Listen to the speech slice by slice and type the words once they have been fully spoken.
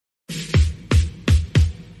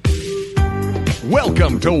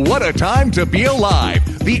Welcome to What a Time to Be Alive,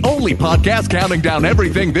 the only podcast counting down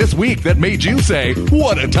everything this week that made you say,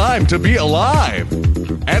 what a time to be alive.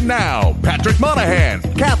 And now, Patrick Monahan,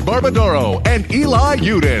 Kath Barbadoro, and Eli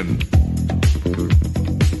Uden.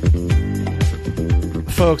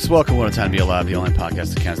 Folks, welcome to What a Time to Be Alive, the only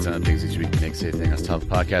podcast that counts down the things each week and makes anything else top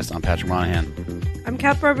podcast. I'm Patrick Monahan. I'm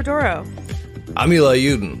Kath Barbadoro. I'm Eli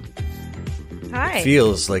Uden. Hi.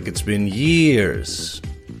 Feels like it's been years.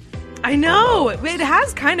 I know. It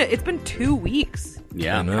has it's been 2 weeks.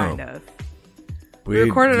 Yeah, I know. Kind of. We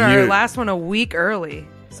recorded our last one a week early.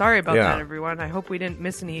 Sorry about that, everyone. I hope we didn't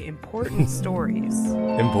miss any important stories.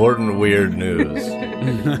 Important weird news.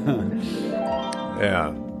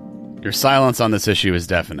 Yeah. Your silence on this issue is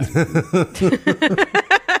definite. The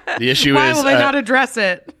issue Why is will they not address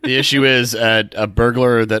it? The issue is a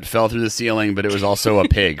burglar that fell through the ceiling, but it was also a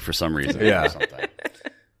pig for some reason. Yeah.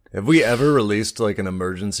 Have we ever released like an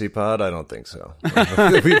emergency pod? I don't think so.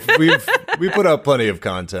 we put out plenty of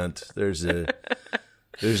content. There's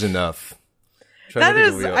enough. That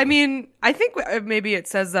is, I mean, I think maybe it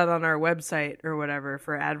says that on our website or whatever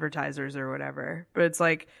for advertisers or whatever. But it's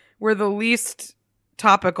like we're the least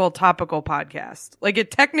topical podcast. Like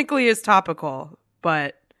it technically is topical,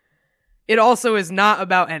 but it also is not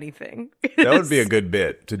about anything. That would be a good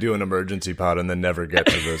bit, to do an emergency pod and then never get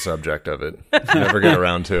to the subject of it. Never get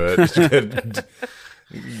around to it.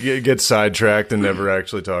 Get sidetracked and never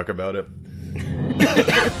actually talk about it.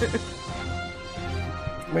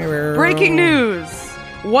 Breaking news.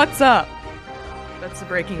 What's up? That's the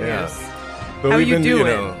breaking news. But How we've you been,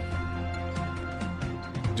 doing?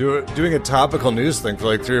 Doing a topical news thing for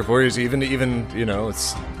like 3 or 4 years, even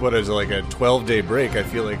it's what is it, like a 12-day break. I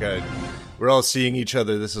feel like we're all seeing each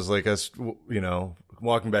other. This is like us,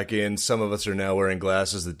 walking back in. Some of us are now wearing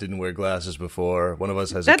glasses that didn't wear glasses before. One of us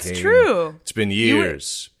has a cane. That's true. It's been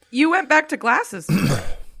years. You went back to glasses today.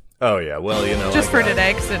 Oh yeah, well just for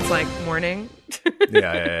today because it's like morning.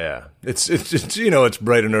 Yeah. It's it's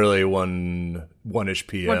bright and early 1-ish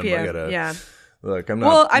p.m. 1 p.m. I gotta, yeah. Look, I'm not.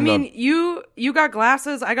 Well, I mean, you got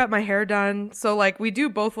glasses. I got my hair done. So like we do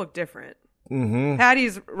both look different. Mm-hmm.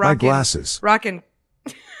 Patty's rocking my glasses. Rocking.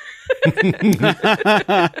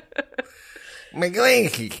 My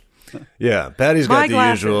glasses. Yeah, Patty's got the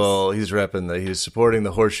usual. He's repping he's supporting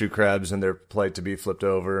the horseshoe crabs in their plight to be flipped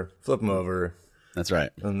over. Flip them over. That's right.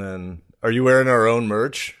 And then, are you wearing our own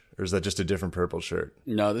merch, or is that just a different purple shirt?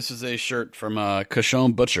 No, this is a shirt from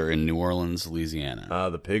Cochon Butcher in New Orleans, Louisiana.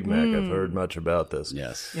 The Pig Mac. I've heard much about this.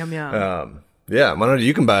 Yes. Yum yum. Yeah,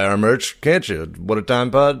 you can buy our merch, can't you?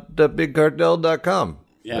 whatatimepod.bigcartel.com.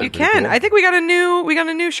 Yeah, you can. Cool. I think we got a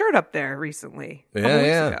new shirt up there recently. A couple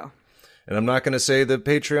weeks ago. And I'm not going to say the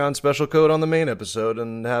Patreon special code on the main episode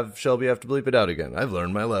and have Shelby have to bleep it out again. I've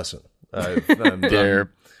learned my lesson.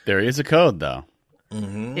 There is a code though.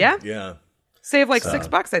 Mm-hmm. Yeah. Yeah. Save like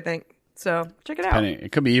 $6, I think. So check it out.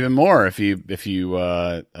 It could be even more if you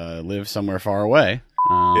live somewhere far away.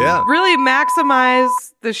 Really maximize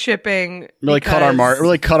the shipping. Really cut our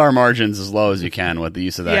margins as low as you can with the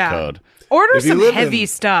use of that code. Order some heavy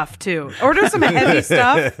stuff too. Order some heavy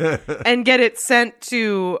stuff and get it sent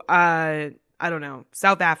to I don't know,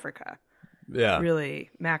 South Africa. Yeah. Really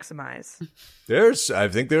maximize. I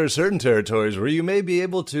think there are certain territories where you may be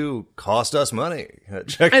able to cost us money.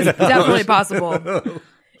 Check it out. It's definitely possible.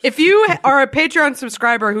 If you are a Patreon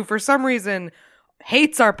subscriber who for some reason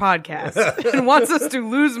hates our podcast and wants us to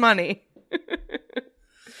lose money,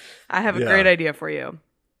 I have a great idea for you.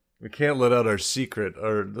 We can't let out our secret,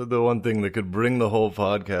 or the one thing that could bring the whole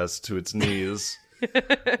podcast to its knees.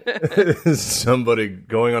 Is somebody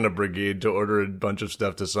going on a brigade to order a bunch of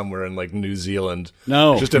stuff to somewhere in like New Zealand.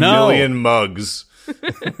 No. Just a million mugs.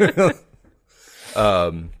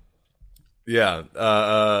 I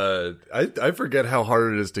forget how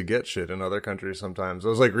hard it is to get shit in other countries sometimes. I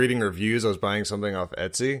was like reading reviews. I was buying something off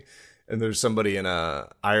Etsy. And there's somebody in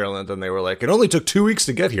Ireland, and they were like, it only took 2 weeks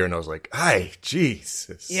to get here. And I was like, "Hi,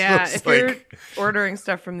 Jesus." Yeah, if you're ordering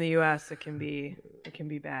stuff from the U.S., it can be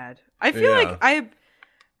bad. I feel like I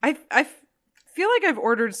feel like I've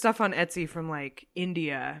ordered stuff on Etsy from like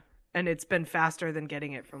India, and it's been faster than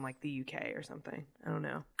getting it from like the UK or something. I don't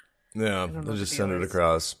know. Yeah, I'll just send it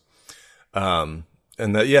across. And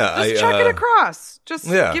that, just chuck it across. Just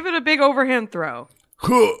give it a big overhand throw.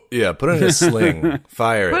 Yeah, put it in a sling.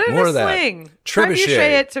 Fire Put it. it More in a of that. sling.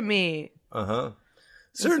 Trebuchet it to me.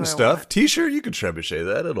 Certain stuff. T-shirt, you could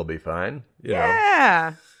trebuchet that. It'll be fine.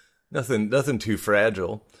 Yeah. Nothing too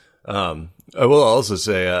fragile. I will also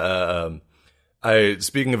say,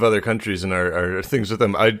 speaking of other countries and our things with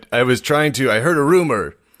them, I heard a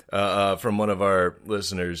rumor from one of our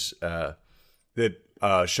listeners that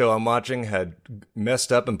show I'm watching had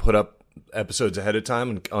messed up and put up episodes ahead of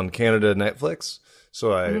time on Canada Netflix.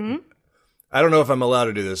 So I don't know if I'm allowed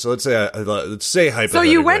to do this. So let's say hypothetically. So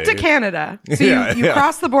you went to Canada. So you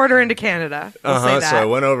crossed the border into Canada. We'll say that. So I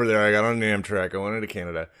went over there. I got on an Amtrak. I went into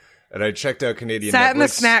Canada, and I checked out Canadian. Sat Netflix. in the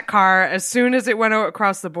snack car as soon as it went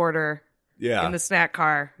across the border. Yeah, in the snack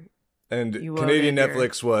car. And Canadian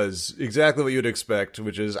Netflix was exactly what you'd expect,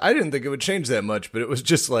 which is I didn't think it would change that much, but it was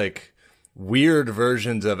just like weird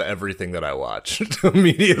versions of everything that I watched.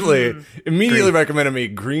 Immediately recommended me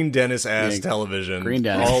Green Dennis ass television. Green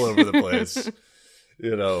Dennis. All over the place.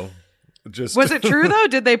 You know, just was it true though?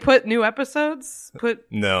 Did they put new episodes?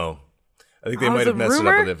 No, I think they might have messed it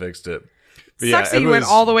up when they fixed it. But sucks that you went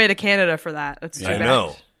all the way to Canada for that. That's too bad. I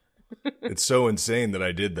know. It's so insane that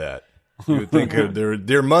I did that. You would think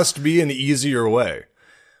there must be an easier way.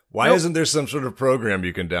 Why isn't there some sort of program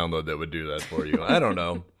you can download that would do that for you? I don't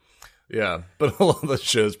know. Yeah, but a lot of the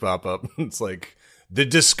shows pop up. It's like The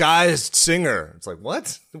Disguised Singer. It's like,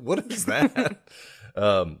 what? What is that?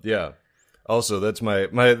 Yeah. Also, that's my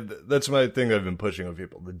thing I've been pushing on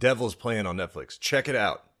people. The Devil's Playing on Netflix. Check it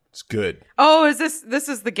out. It's good. Oh, is this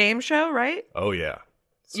is the game show, right? Oh yeah.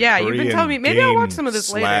 Yeah, you've been telling me. Maybe I'll watch some of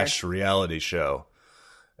this later. / reality show.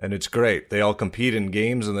 And it's great. They all compete in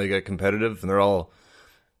games and they get competitive and they're all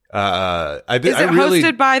Is it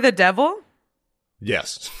hosted by the devil?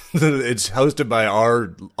 Yes. It's hosted by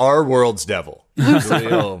our world's devil.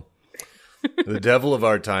 The devil of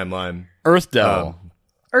our timeline. Earth Devil.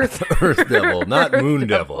 Earth Devil, not Earth Moon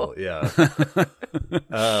Devil. Yeah.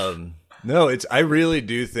 No, I really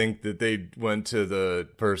do think that they went to the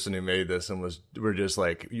person who made this and were just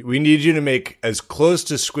like, we need you to make as close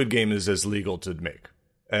to Squid Game as legal to make.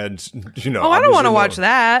 And, you know. Oh, I don't want to watch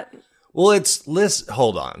that. Well,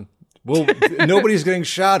 hold on. Well, nobody's getting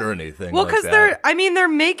shot or anything. Well, because they're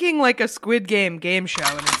making like a Squid Game show,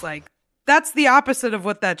 and it's like, that's the opposite of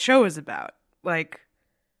what that show is about. Like,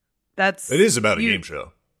 it is about a game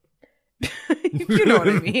show. You know what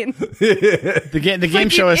I mean? The game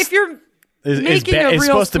show is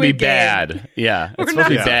supposed to be bad. Yeah, it's supposed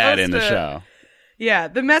to be bad in the show. Yeah,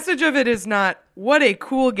 the message of it is not, what a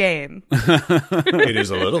cool game. It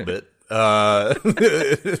is a little bit.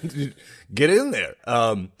 Get in there.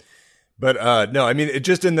 But no, I mean, it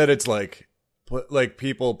just in that it's like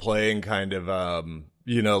people playing kind of,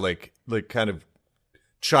 like kind of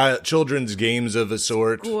children's games of a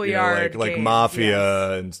sort. Schoolyard like games,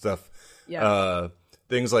 Mafia and stuff. Yeah.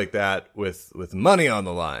 Things like that with money on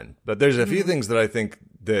the line. But there's a few things that I think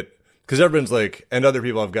that, because everyone's like, and other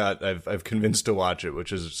people I've convinced to watch it,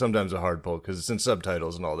 which is sometimes a hard pull because it's in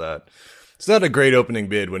subtitles and all that. It's not a great opening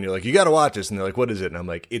bid when you're like, you got to watch this. And they're like, what is it? And I'm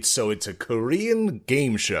like, it's a Korean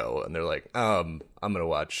game show. And they're like, I'm going to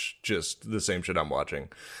watch just the same shit I'm watching.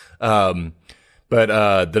 But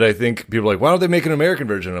that I think people are like, why don't they make an American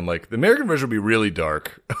version? I'm like, the American version would be really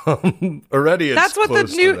dark. Already, that's what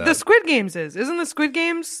the Squid Games is. Isn't the Squid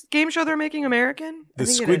Games game show they're making American? The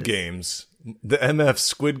Squid Games, the MF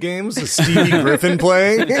Squid Games, the Stevie Griffin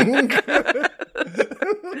playing.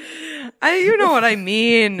 You know what I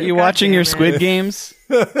mean. You watching your Squid Games?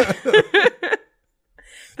 Turn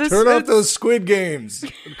off those Squid Games.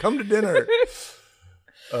 Come to dinner.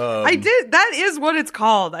 I did. That is what it's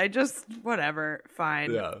called. Whatever.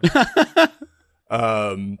 Fine. Yeah.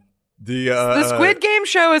 The Squid Game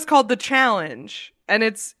show is called The Challenge, and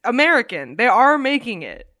it's American. They are making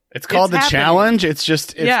it. It's called The Challenge. It's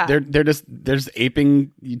just they're just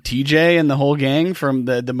aping TJ and the whole gang from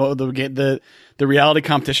the reality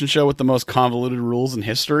competition show with the most convoluted rules in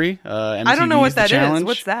history. I don't know what that is.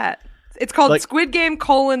 What's that? It's called Squid Game :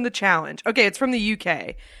 The Challenge. Okay, it's from the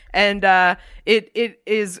UK, and it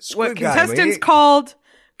is what contestants called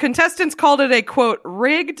it a quote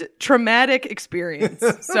rigged traumatic experience.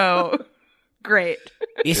 So great.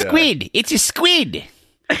 A squid. It's a squid.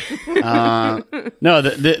 No,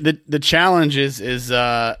 the challenge is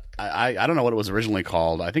I don't know what it was originally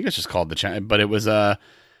called. I think it's just called the challenge, but it was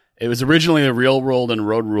originally the Real World and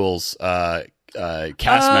Road Rules cast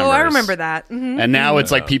members. I remember that. Mm-hmm. And now it's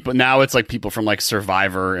like people. Now it's like people from like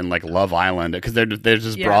Survivor and like Love Island because they're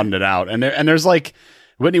just broadened it out. And there's like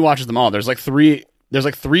Whitney watches them all. There's like three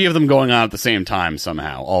of them going on at the same time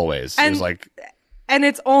somehow. Always. And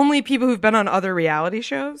it's only people who've been on other reality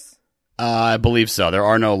shows. I believe so. There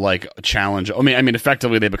are no like challenge. I mean,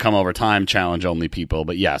 effectively they become over time challenge only people.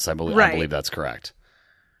 But yes, I believe that's correct.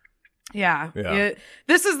 Yeah.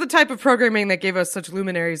 This is the type of programming that gave us such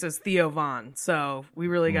luminaries as Theo Von. So we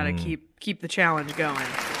really got to keep the challenge going.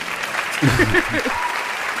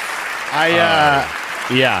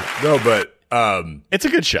 Yeah. No, but it's a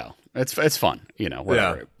good show. It's fun,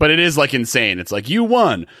 whatever. Yeah. But it is like insane. It's like you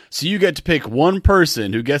won, so you get to pick one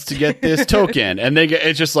person who gets to get this token, and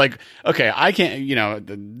it's just like, okay, I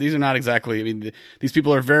can't. These are not exactly. I mean, these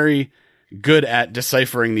people are very good at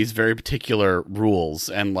deciphering these very particular rules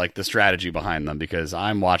and like the strategy behind them, because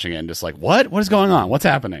I'm watching it and just like, what is going on? What's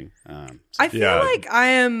happening? I feel like I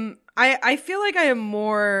am. I feel like I am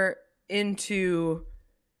more into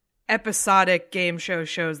episodic game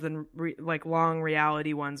shows than like long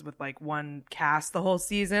reality ones with like one cast the whole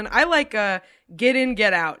season. I like get in,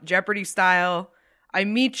 get out, Jeopardy style. I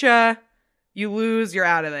meet ya, you lose, you're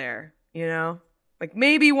out of there. Like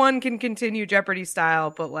maybe one can continue Jeopardy style,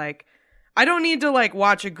 but like I don't need to like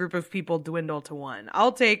watch a group of people dwindle to one.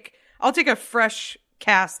 I'll take a fresh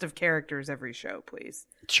cast of characters every show, please.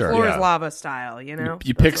 Sure. Floor is lava style,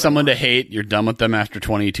 You pick someone to hate, you're done with them after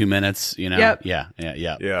 22 minutes, Yep. Yeah.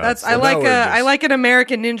 That's I like an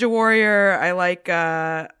American Ninja Warrior. I like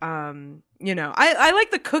I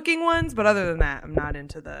like the cooking ones, but other than that, I'm not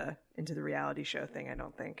into the reality show thing, I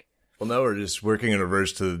don't think. Well, now we're just working in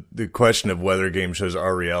reverse to the question of whether game shows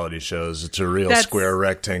are reality shows. It's a real square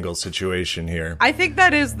rectangle situation here. I think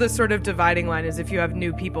that is the sort of dividing line, is if you have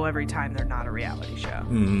new people every time, they're not a reality show.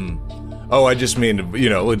 Mm-hmm. Oh, I just mean,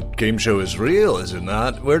 a game show is real, is it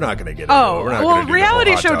not? We're not going to get into it. We're not gonna do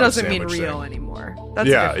reality the show doesn't mean thing. real anymore. That's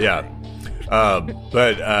yeah. I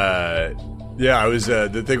was,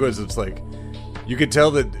 the thing was, it's like, you could tell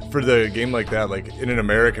that for the game like that, like in an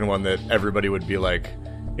American one, that everybody would be like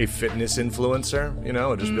a fitness influencer,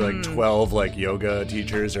 it'd just be like 12 like yoga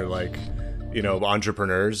teachers or like,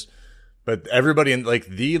 entrepreneurs. But everybody in like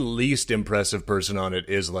the least impressive person on it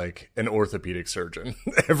is like an orthopedic surgeon.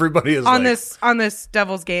 Everybody is on this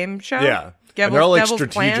Devil's Game show. Yeah, and they're all like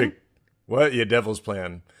strategic. Plan? What? Yeah, Devil's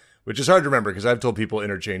Plan, which is hard to remember because I've told people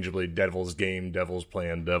interchangeably Devil's Game, Devil's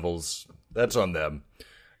Plan, Devil's. That's on them.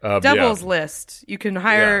 Devil's List. You can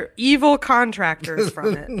hire evil contractors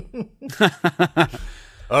from it.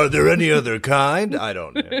 Are there any other kind? I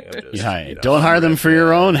don't know. Don't hire them for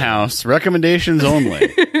your own house. Recommendations only.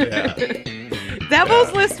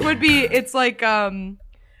 Devil's List would be, it's like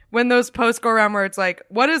when those posts go around where it's like,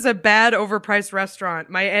 what is a bad overpriced restaurant?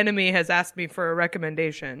 My enemy has asked me for a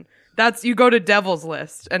recommendation. You go to Devil's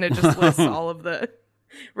List and it just lists all of the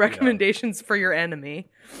recommendations for your enemy.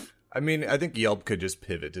 I mean, I think Yelp could just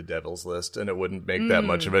pivot to Devil's List, and it wouldn't make that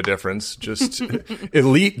much of a difference. Just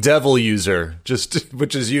elite devil user,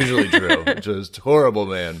 which is usually true. Just horrible,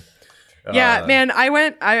 man. Yeah, man. I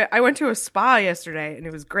went to a spa yesterday, and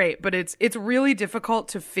it was great. But it's really difficult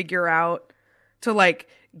to figure out to like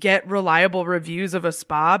get reliable reviews of a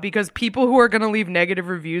spa, because people who are going to leave negative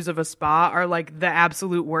reviews of a spa are like the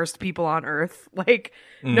absolute worst people on earth. Like,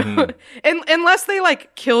 no, unless they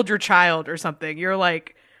like killed your child or something, you're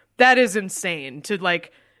like, that is insane to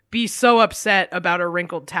like be so upset about a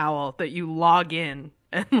wrinkled towel that you log in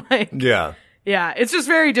and like, yeah, it's just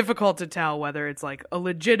very difficult to tell whether it's like a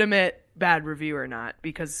legitimate bad review or not,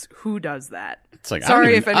 because who does that? It's like, I don't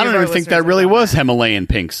even think that really was Himalayan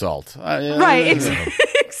pink salt. Right.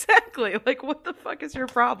 Exactly. Like, what the fuck is your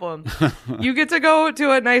problem? You get to go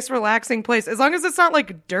to a nice, relaxing place. As long as it's not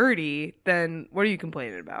like dirty, then what are you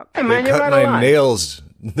complaining about? They cut my nails.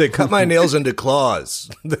 They cut my nails into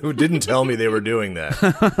claws. They didn't tell me they were doing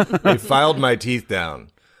that. They filed my teeth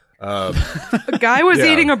down. A guy was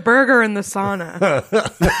eating a burger in the sauna.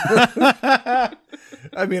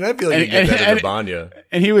 I mean, I feel like you get that in the banya.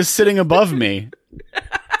 And he was sitting above me.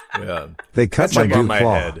 Yeah. They cut my dew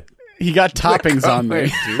claw. Head. He got toppings on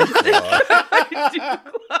me.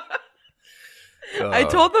 I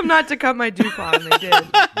told them not to cut my dew claw, and they did.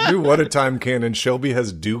 Dude, what a time canon. Shelby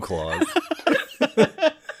has dew claws.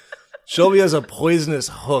 Shelby has a poisonous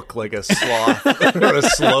hook like a sloth or a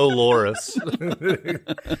slow loris. He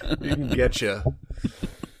can get you.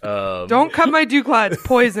 Don't cut my dew claw. It's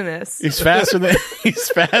poisonous. He's faster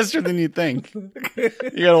than you think. You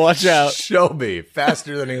gotta watch out. Shelby,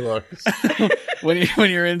 faster than he looks. when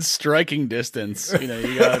you're in striking distance, you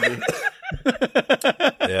gotta be.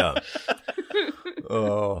 Yeah.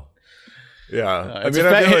 Oh. Yeah. I feel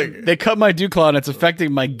like they cut my dew claw and it's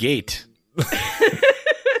affecting my gait.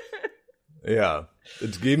 Yeah,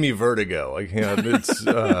 it gave me vertigo. I can't. It's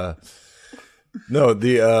I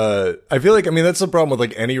feel like, I mean, that's the problem with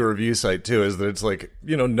like any review site too, is that it's like,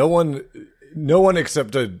 no one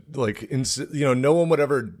except no one would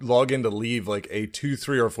ever log in to leave like a 2,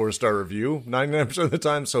 3, or 4-star review 99% of the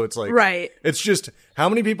time. So it's like, right. It's just how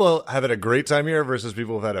many people have had a great time here versus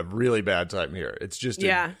people who've had a really bad time here. It's just,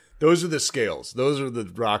 those are the scales. Those are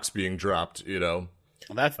the rocks being dropped,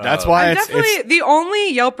 That's why I'm it's definitely the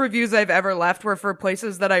only Yelp reviews I've ever left were for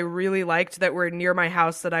places that I really liked that were near my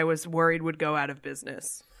house that I was worried would go out of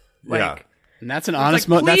business. Yeah. and that's an honest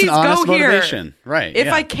like, that's an please honest go here. motivation, right? If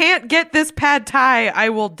yeah. I can't get this pad thai, I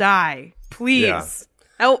will die. Please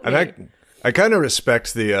help me. And I kind of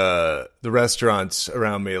respect the restaurants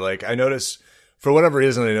around me. Like I notice, for whatever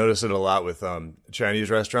reason, I notice it a lot with Chinese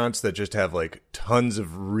restaurants that just have like tons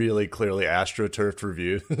of really clearly astroturfed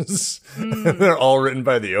reviews. They're all written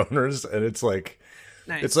by the owners, and it's like,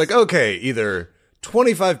 Nice. it's like, okay, either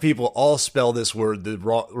 25 people all spell this word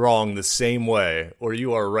wrong the same way, or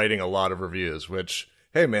you are writing a lot of reviews. Which,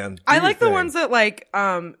 hey man, I like the ones that like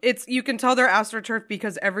it's you can tell they're astroturf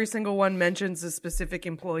because every single one mentions a specific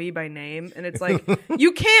employee by name, and it's like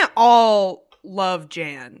you can't all love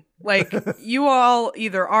Jan. Like you all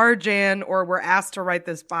either are Jan or were asked to write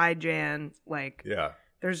this by Jan. Like yeah.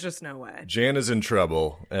 there's just no way. Jan is in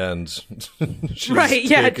trouble, and she's Right,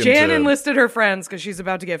 yeah. taken Jan to- enlisted her friends because she's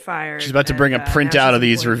about to get fired. She's about to bring a and, printout now of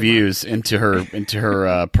she's these employed reviews into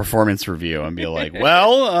her performance review and be like,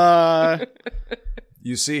 well,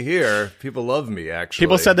 You see here, people love me. Actually,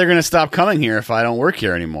 people said they're going to stop coming here if I don't work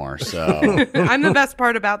here anymore. So I'm the best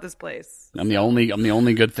part about this place. I'm the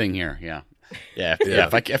only good thing here. Yeah. Yeah,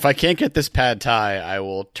 if I can't get this pad thai, I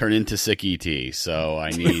will turn into sick ET. So I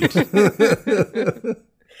need.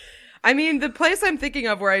 I mean, the place I'm thinking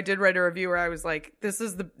of where I did write a review where I was like, "This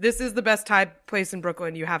is the best Thai place in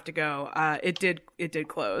Brooklyn. You have to go." It did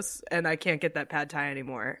close, and I can't get that pad Thai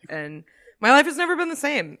anymore. And my life has never been the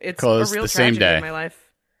same. It's Closed a real the same tragedy day. in my life.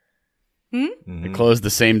 It closed the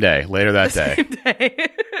same day. Later that day. Same day.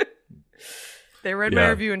 They read my Yeah.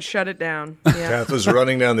 review and shut it down. Yeah. Kath was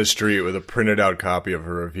running down the street with a printed out copy of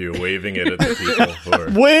her review, waving it at the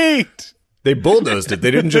people. Wait. They bulldozed it. They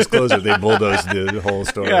didn't just close it. They bulldozed the whole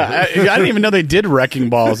story. Yeah, I didn't even know they did wrecking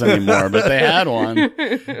balls anymore, but they had one.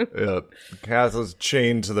 Yeah. Kath was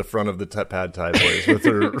chained to the front of the pad thai place with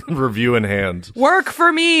her review in hand. Work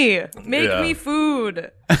for me. Make Yeah. me food.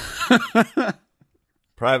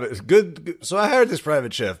 Private, good. So I hired this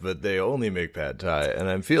private chef, but they only make pad thai, and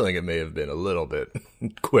I'm feeling it may have been a little bit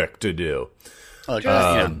quick to do. Look,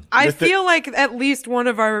 I feel like at least one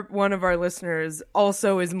of our listeners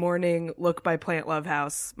also is mourning Look by Plant Love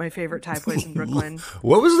House, my favorite Thai place in Brooklyn.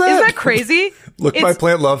 What was that? Isn't that crazy? Look by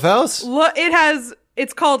Plant Love House?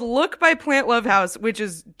 It's called Look by Plant Love House, which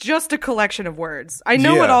is just a collection of words. I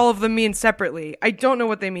know Yeah. what all of them mean separately. I don't know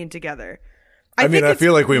what they mean together. I mean, think I it's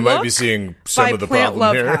feel like we might be Look seeing some by of the Plant problem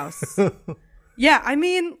Love here. House. Yeah, I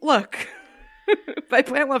mean, look. By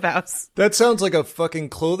Plant Love House. That sounds like a fucking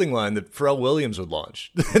clothing line that Pharrell Williams would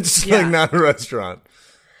launch. It's Yeah. like not a restaurant.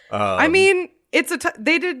 I mean, it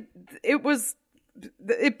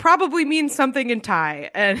probably means something in Thai,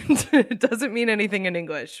 and it doesn't mean anything in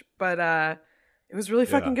English, but it was really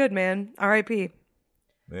fucking good, man. R.I.P.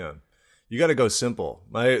 Yeah. You got to go simple.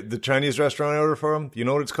 The Chinese restaurant I ordered for them, you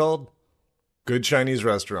know what it's called? Good Chinese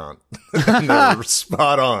restaurant. And they're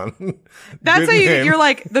spot on. That's Good how name. you're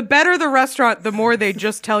like, the better the restaurant, the more they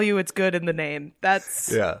just tell you it's good in the name.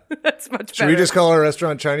 That's Yeah. that's much Should better. we just call our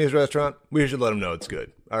restaurant Chinese restaurant? We should let them know it's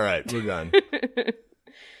good. All right, we're done.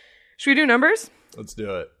 Should we do numbers? Let's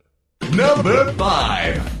do it. Number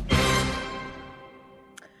 5.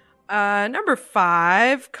 Number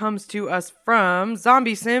 5 comes to us from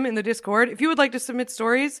Zombie Sim in the Discord. If you would like to submit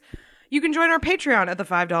stories, you can join our Patreon at the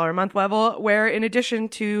 $5 a month level, where in addition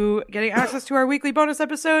to getting access to our weekly bonus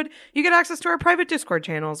episode, you get access to our private Discord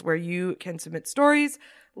channels where you can submit stories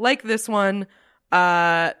like this one.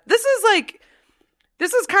 This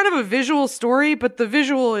is kind of a visual story, but the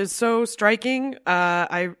visual is so striking.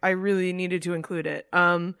 I really needed to include it.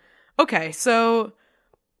 Okay, so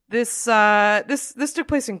this took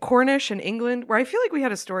place in Cornish in England, where I feel like we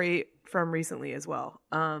had a story from recently as well.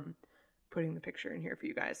 Putting the picture in here for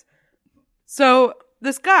you guys. So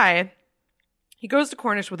this guy, he goes to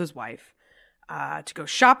Cornish with his wife to go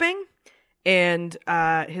shopping, and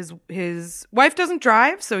his wife doesn't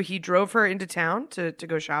drive, so he drove her into town to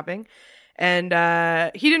go shopping, and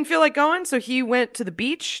he didn't feel like going, so he went to the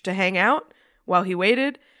beach to hang out while he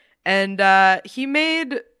waited, and he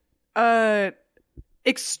made a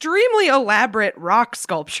extremely elaborate rock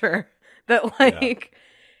sculpture that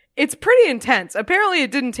it's pretty intense. Apparently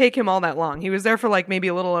it didn't take him all that long. He was there for like maybe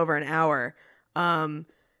a little over an hour.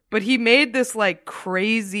 But he made this like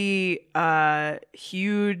crazy,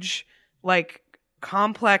 huge, like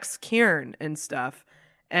complex cairn and stuff.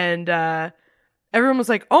 And, everyone was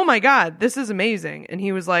like, "Oh my God, this is amazing." And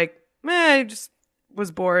he was like, "I just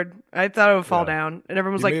was bored. I thought it would fall down." And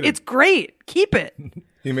everyone was like, "It's great. Keep it."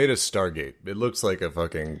 He made a Stargate. It looks like a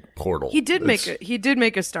fucking portal. He did make a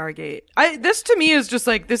Stargate. This to me is just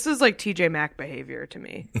like, this is like TJ Maxx behavior to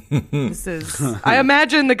me. I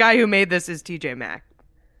imagine the guy who made this is TJ Maxx,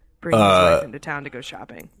 bringing his wife into town to go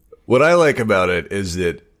shopping. What I like about it is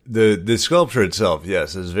that the sculpture itself,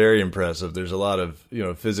 yes, is very impressive. There's a lot of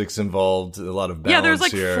physics involved, a lot of balance. Yeah, there's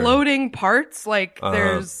like here. Floating parts. Like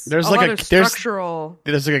there's like a structural.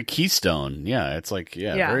 There's like a keystone. Yeah, it's like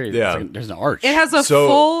there's an arch. It has a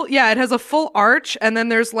full arch, and then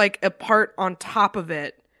there's like a part on top of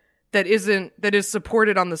it that is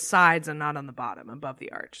supported on the sides and not on the bottom above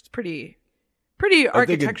the arch. It's pretty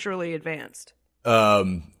architecturally advanced.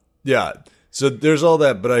 Yeah. So there's all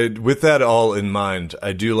that, but with that all in mind,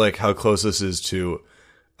 I do like how close this is to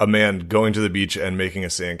a man going to the beach and making a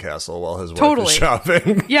sandcastle while his wife is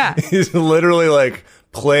shopping. Yeah. He's literally like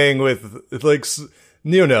playing with like,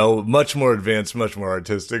 much more advanced, much more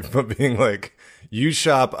artistic, but being like, you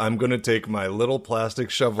shop, I'm going to take my little plastic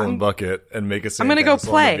shovel and bucket and make a sandcastle I'm going to go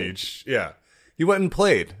play. on the beach. Yeah. He went and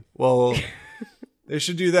played. Well, they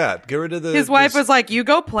should do that. Get rid of his wife was like, you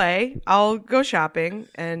go play, I'll go shopping.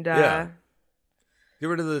 And, get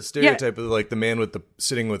rid of the stereotype of like the man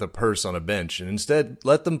sitting with a purse on a bench, and instead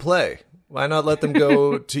let them play. Why not let them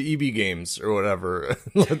go to EB Games or whatever?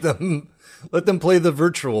 let them play the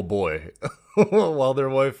Virtual Boy while their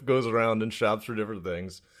wife goes around and shops for different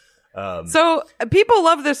things. So people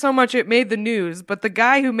love this so much it made the news, but the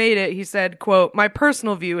guy who made it, he said, quote, "My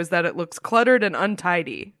personal view is that it looks cluttered and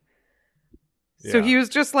untidy." Yeah. So he was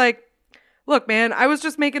just like, look, man, I was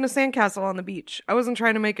just making a sandcastle on the beach. I wasn't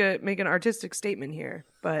trying to make an artistic statement here,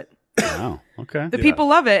 but wow, okay. The people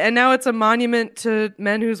love it, and now it's a monument to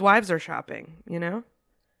men whose wives are shopping,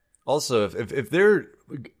 Also, if their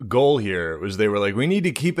goal here was they were like, we need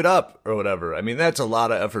to keep it up or whatever, I mean, that's a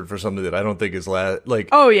lot of effort for something that I don't think is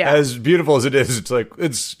as beautiful as it is. It's like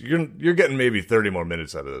you're getting maybe 30 more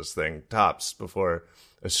minutes out of this thing tops before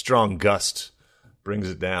a strong gust brings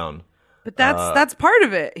it down. But that's part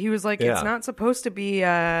of it. He was like, it's not supposed to be,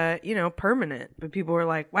 permanent. But people were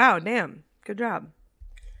like, wow, damn, good job.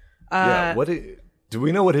 Do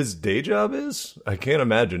we know what his day job is? I can't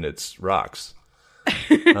imagine it's rocks.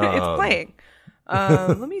 It's playing.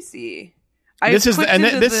 Let me see. This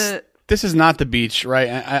is not the beach, right?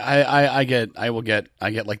 I get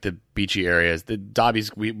like the beachy areas. The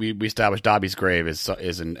Dobby's we established Dobby's grave is that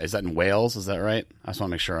in Wales? Is that right? I just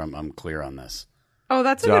want to make sure I'm clear on this. Oh,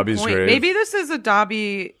 that's a good point. Grave. Maybe this is a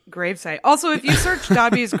Dobby gravesite. Also, if you search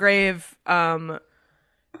Dobby's grave,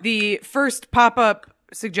 the first pop-up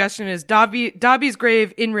suggestion is Dobby's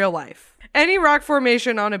grave in real life. Any rock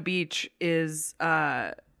formation on a beach is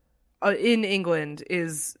in England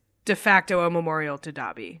is de facto a memorial to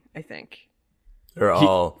Dobby, I think. They're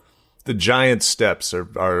all the giant steps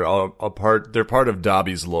are all a part. They're part of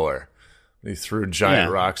Dobby's lore. He threw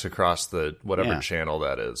giant rocks across the whatever channel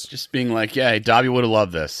that is. Just being like, yeah, Dobby would have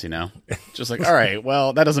loved this, Just like, all right,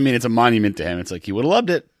 well, that doesn't mean it's a monument to him. It's like, he would have loved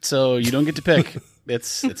it, so you don't get to pick.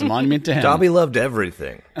 It's a monument to him. Dobby loved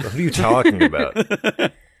everything. What are you talking about?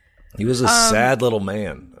 He was a sad little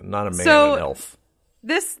man, not a man, an elf.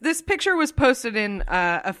 This picture was posted in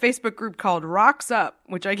a Facebook group called Rocks Up,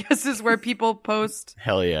 which I guess is where people post.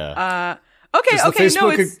 Hell yeah. Does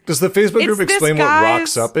the Facebook group explain what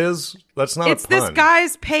Rocks Up is? That's not a pun. It's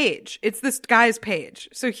this guy's page.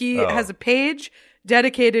 So he has a page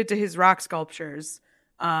dedicated to his rock sculptures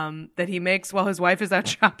that he makes while his wife is out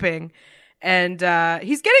shopping. And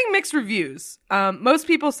he's getting mixed reviews. Most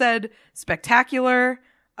people said spectacular.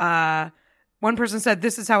 One person said,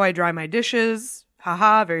 this is how I dry my dishes.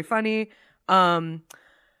 Haha, very funny.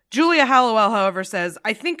 Julia Hallowell, however, says,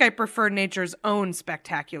 I think I prefer nature's own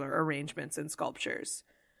spectacular arrangements and sculptures.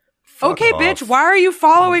 Okay, off. Bitch, why are you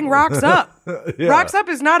following Rocks Up? Yeah. Rocks Up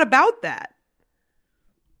is not about that.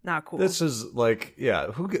 Not cool. This is like,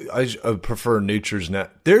 I prefer nature's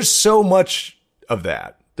There's so much of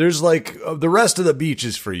that. There's like, the rest of the beach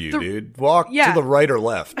is for you, dude. Walk to the right or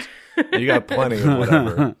left. You got plenty of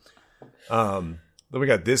whatever. Then we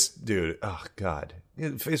got this dude. Oh, God.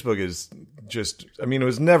 Facebook is just, it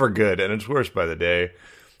was never good, and it's worse by the day.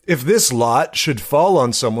 If this lot should fall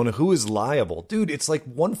on someone, who is liable? Dude, it's like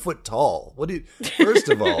 1 foot tall. First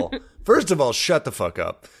of all, shut the fuck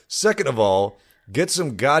up. Second of all, get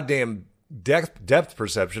some goddamn depth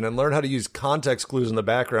perception and learn how to use context clues in the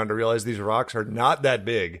background to realize these rocks are not that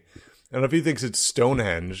big. I don't know if he thinks it's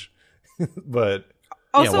Stonehenge, but...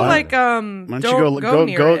 Also, why don't you go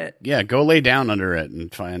near it. Yeah, go lay down under it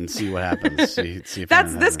and try and see what happens. see if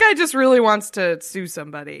this guy just really wants to sue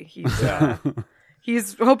somebody.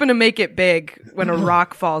 He's hoping to make it big when a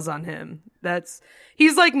rock falls on him.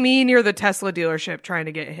 He's like me near the Tesla dealership trying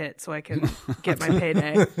to get hit so I can get my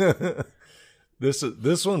payday.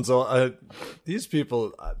 This one's all these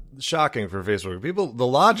people shocking for Facebook people. The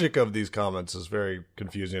logic of these comments is very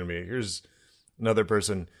confusing to me. Here's another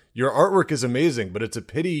person. Your artwork is amazing, but it's a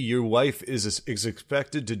pity your wife is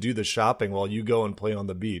expected to do the shopping while you go and play on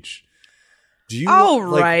the beach. Do you?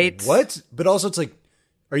 Right. What? But also, it's like,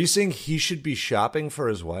 are you saying he should be shopping for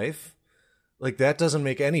his wife? Like, that doesn't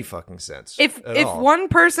make any fucking sense. If one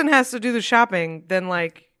person has to do the shopping, then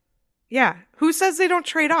who says they don't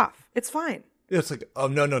trade off? It's fine. It's like, oh,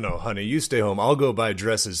 no, honey, you stay home. I'll go buy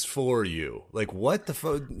dresses for you. Like, what the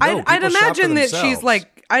fuck? No, I'd imagine that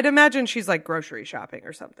I'd imagine she's like grocery shopping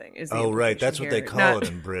or something. Right. That's what they call it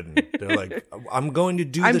in Britain. They're like, I'm going to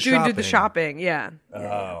do the shopping. I'm going to do the shopping, yeah. Oh,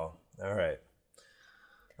 all right.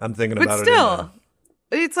 I'm thinking about it. But still,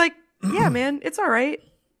 it's like, yeah, man, it's all right.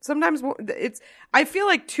 Sometimes I feel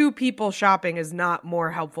like two people shopping is not more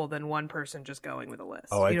helpful than one person just going with a list.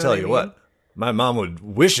 Oh, I tell you what. My mom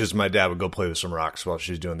wishes my dad would go play with some rocks while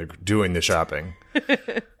she's doing the shopping.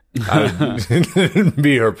 It'd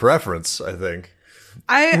be her preference, I think.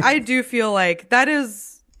 I do feel like that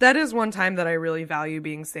is one time that I really value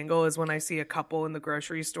being single is when I see a couple in the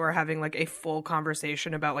grocery store having like a full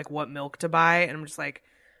conversation about like what milk to buy, and I'm just like,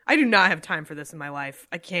 I do not have time for this in my life.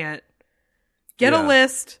 I can't. Get a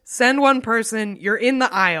list, send one person, you're in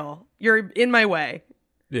the aisle. You're in my way.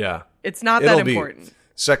 Yeah. It's not that important.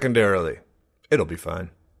 Secondarily, it'll be fine.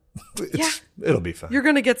 It'll be fine. You're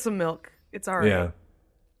going to get some milk. It's all right. Yeah.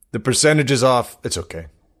 The percentage is off. It's okay.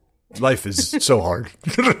 Life is so hard.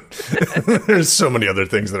 There's so many other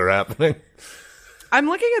things that are happening. I'm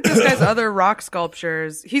looking at this guy's other rock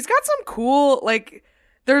sculptures. He's got some cool, like,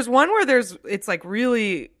 there's one where it's like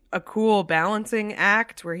really a cool balancing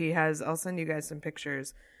act where he has, I'll send you guys some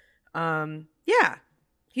pictures. Yeah.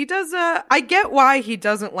 He does, I get why he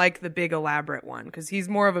doesn't like the big elaborate one, because he's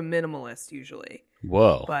more of a minimalist usually.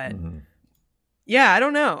 Whoa. But yeah, I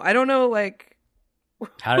don't know, like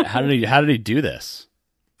how did he do this?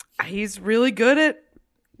 He's really good at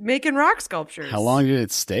making rock sculptures. How long did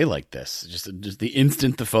it stay like this? Just the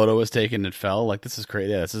instant the photo was taken, it fell? Like, this is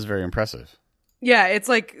crazy. Yeah, this is very impressive. Yeah, it's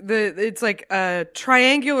like a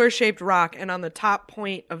triangular shaped rock, and on the top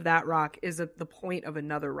point of that rock is the point of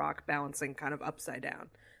another rock balancing kind of upside down.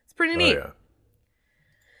 It's pretty neat. Oh, yeah.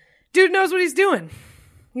 Dude knows what he's doing.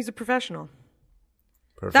 He's a professional.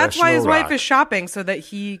 That's why his wife is shopping, so that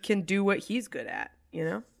he can do what he's good at, you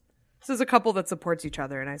know? This is a couple that supports each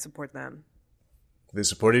other, and I support them. They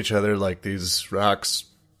support each other like these rocks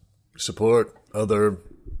support other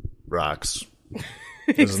rocks.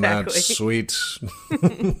 Isn't that sweet?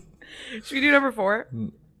 Should we do number 4?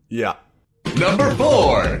 Yeah. Number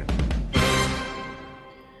 4.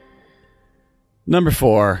 Number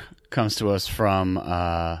 4 comes to us from,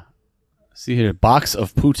 see here, Box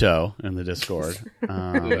of Puto in the Discord.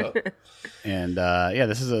 And,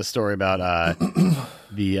 this is a story about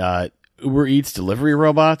the Uber Eats delivery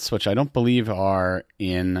robots, which I don't believe are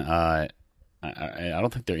in... I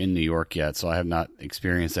don't think they're in New York yet, so I have not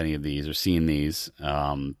experienced any of these or seen these.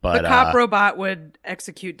 But the cop robot would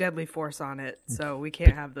execute deadly force on it, so we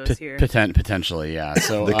can't have those here. Potentially, yeah.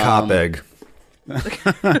 So the cop egg.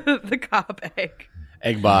 The cop egg.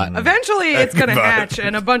 Eggbot. Eventually, it's going to hatch,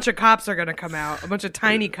 and a bunch of cops are going to come out. A bunch of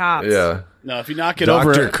tiny cops. Yeah. No, if you knock it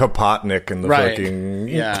over... Dr. Kapotnik and the fucking...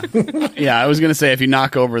 Yeah. Yeah, I was going to say, if you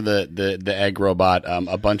knock over the egg robot,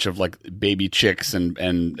 a bunch of, like, baby chicks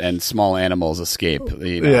and small animals escape.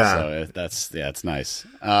 You know, yeah. So it's nice.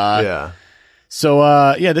 Yeah.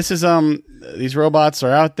 So, this is... these robots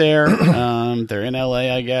are out there. They're in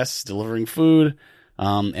LA, I guess, delivering food.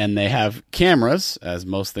 And they have cameras, as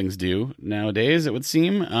most things do nowadays, it would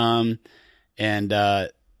seem. And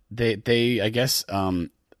they I guess,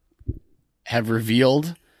 have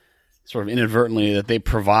revealed sort of inadvertently that they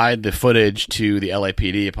provide the footage to the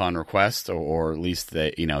LAPD upon request, or at least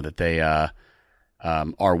that they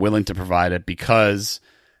are willing to provide it because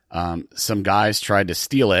some guys tried to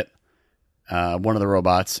steal it. One of the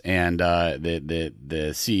robots, and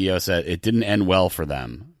the CEO said it didn't end well for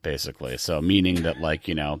them, basically. So meaning that, like,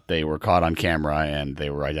 they were caught on camera and they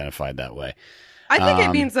were identified that way. I think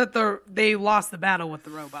it means that they lost the battle with the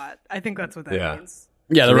robot. I think that's what that means.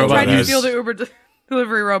 Yeah, the robot tried to steal the Uber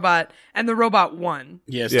delivery robot, and the robot won.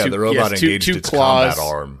 The robot engaged its combat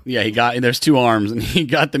arm. Yeah, there's 2 arms, and he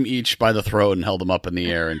got them each by the throat and held them up in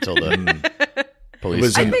the air until the...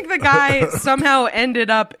 police. I think the guy somehow ended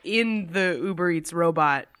up in the Uber Eats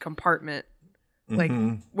robot compartment, like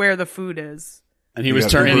where the food is. And he was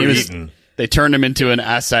They turned him into an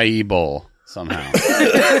acai bowl somehow.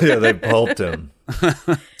 Yeah, they pulped him.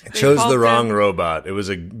 Chose called the wrong him- robot. It was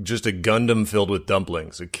just a Gundam filled with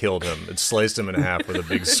dumplings. It killed him. It sliced him in half with a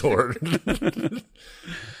big sword.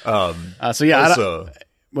 So yeah, Also,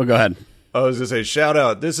 well, go ahead. I was gonna say, shout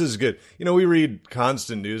out. This is good. You know, we read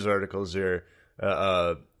constant news articles here.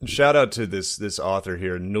 Shout out to this author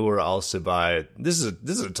here, Noor Al-Sibai. This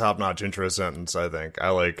is a top notch intro sentence. I think I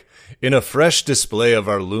like in a fresh display of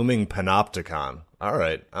our looming panopticon. All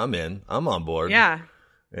right, I'm in. I'm on board. Yeah.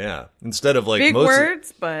 Yeah. Instead of like Big most.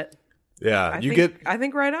 words, but Yeah, I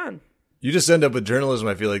think right on. You just end up with journalism.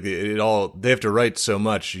 I feel like they have to write so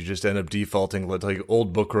much. You just end up defaulting like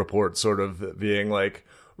old book report, sort of being like,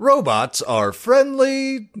 robots are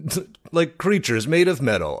friendly, like creatures made of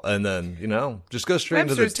metal, and then just go straight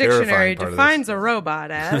into the Webster's Dictionary terrifying part defines a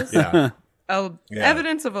robot as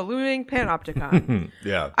evidence of a looming panopticon.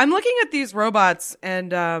 Yeah, I'm looking at these robots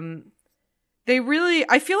and I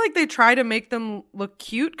feel like they try to make them look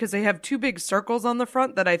cute because they have two big circles on the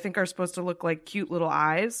front that I think are supposed to look like cute little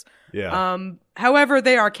eyes. yeah. However,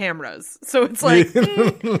 they are cameras, so it's like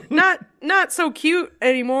not so cute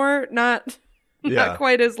anymore. Not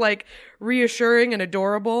quite as like reassuring and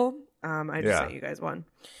adorable. I just sent you guys one,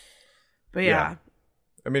 but yeah.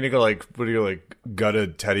 I mean, you go like, what do you like, gut a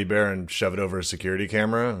teddy bear and shove it over a security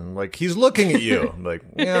camera, and like he's looking at you. I'm like,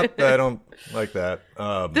 yeah, I don't like that.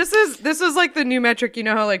 This is like the new metric. You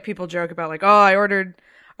know how like people joke about like, oh, I ordered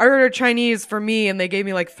Chinese for me and they gave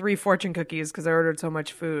me like 3 fortune cookies because I ordered so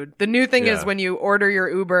much food. The new thing is when you order your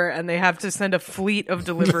Uber and they have to send a fleet of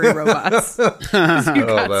delivery robots because you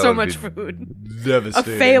got so much food. A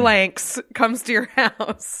Devastating. phalanx comes to your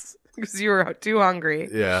house because you were too hungry.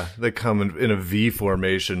 Yeah, they come in a V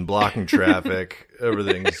formation, blocking traffic.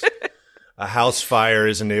 Everything's a house fire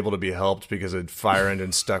isn't able to be helped because a fire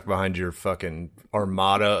engine stuck behind your fucking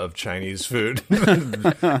armada of Chinese food,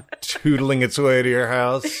 tootling its way to your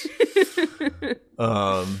house.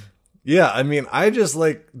 Yeah, I mean, I just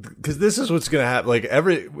like, because this is what's gonna happen. Like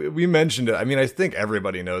we mentioned it. I mean, I think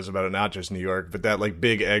everybody knows about it, not just New York, but that like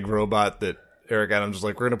big egg robot that Eric Adams was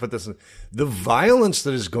like, we're gonna put this in. The violence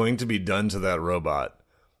that is going to be done to that robot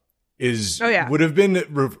would have been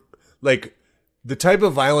like the type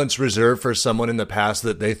of violence reserved for someone in the past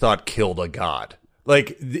that they thought killed a god.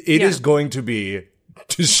 Like it is going to be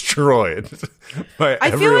destroyed by I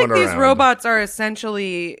feel like these around. robots are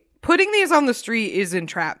essentially putting these on the street is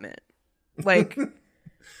entrapment. Like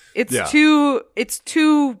it's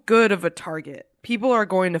too good of a target. People are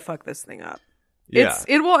going to fuck this thing up. Yeah.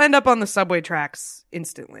 It will end up on the subway tracks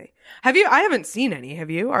instantly. I haven't seen any. Have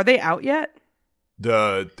you? Are they out yet?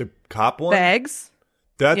 The cop one? The eggs?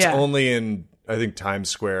 That's only in I think Times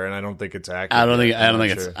Square, and I don't think it's active. I don't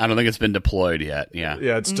think it's been deployed yet. Yeah.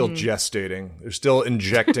 Yeah, it's still gestating. They're still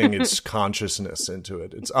injecting its consciousness into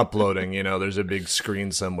it. It's uploading, there's a big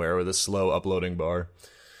screen somewhere with a slow uploading bar.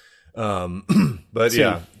 But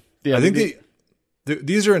I think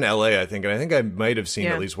these are in LA, I think, and I think I might have seen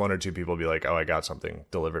at least 1 or 2 people be like, "Oh, I got something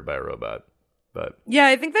delivered by a robot." But yeah,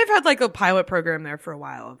 I think they've had like a pilot program there for a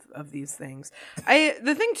while of these things.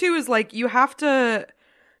 The thing too is like you have to.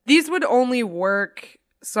 These would only work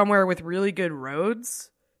somewhere with really good roads,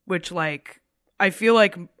 which like I feel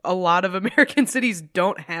like a lot of American cities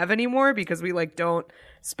don't have anymore because we like don't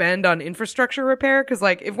spend on infrastructure repair. Because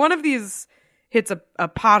like if one of these hits a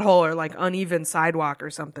pothole or like uneven sidewalk or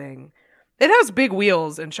something, it has big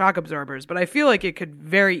wheels and shock absorbers, but I feel like it could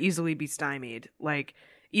very easily be stymied, like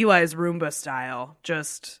Eli's Roomba style,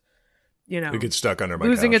 just it gets stuck under my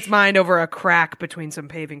losing couch. its mind over a crack between some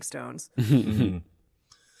paving stones.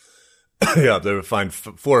 Yeah, they would find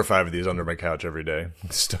 4 or 5 of these under my couch every day,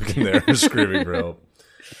 stuck in there, screaming for help.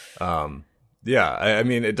 I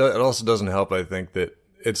mean, it also doesn't help, I think, that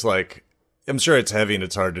it's like, I'm sure it's heavy and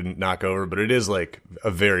it's hard to knock over, but it is like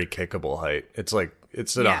a very kickable height. It's like,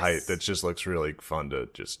 it's at a height that just looks really fun to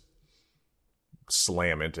just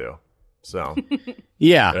slam into. So,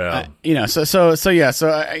 it's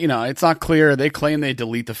not clear. They claim they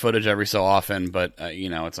delete the footage every so often, but,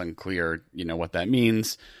 it's unclear, what that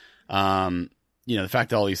means. The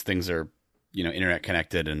fact that all these things are, internet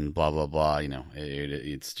connected and blah, blah, blah,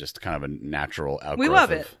 it's just kind of a natural outgrowth. We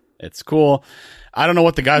love it. It's cool. I don't know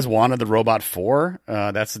what the guys wanted the robot for.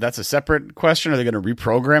 That's a separate question. Are they going to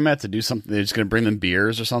reprogram it to do something? They're just going to bring them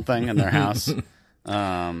beers or something in their house.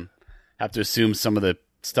 Have to assume some of the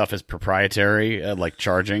stuff is proprietary, like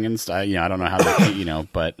charging and stuff. I don't know how they,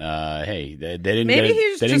 but hey, they didn't. Maybe get it,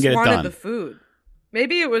 he they didn't just get it wanted done. the food.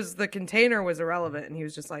 Maybe it was the container was irrelevant, and he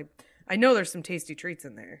was just like, I know there's some tasty treats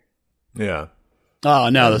in there. Yeah. Oh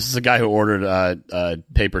no, this is a guy who ordered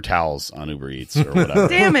paper towels on Uber Eats or whatever.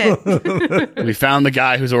 Damn it. We found the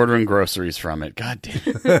guy who's ordering groceries from it. God damn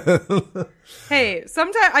it. Hey,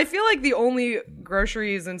 sometimes I feel like the only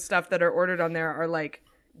groceries and stuff that are ordered on there are like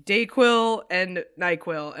Dayquil and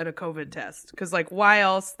NyQuil and a COVID test. Because like, why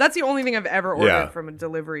else? That's the only thing I've ever ordered from a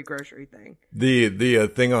delivery grocery thing. The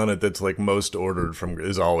thing on it that's like most ordered from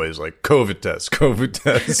is always like COVID test.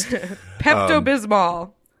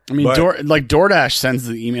 Pepto-Bismol. I mean, DoorDash sends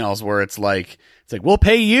the emails where it's like we'll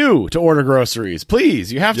pay you to order groceries.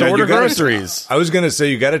 Please, you have to order groceries. I was gonna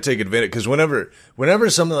say you got to take advantage because whenever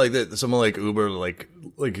something like that, someone like Uber, like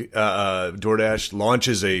DoorDash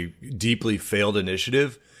launches a deeply failed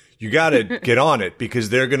initiative, you got to get on it because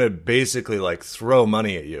they're gonna basically like throw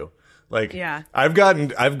money at you. Like, I've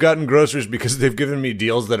gotten groceries because they've given me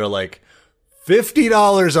deals that are like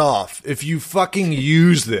 $50 off if you fucking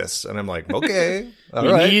use this, and I'm like, okay.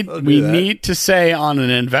 We need to say on an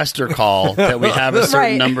investor call that we have a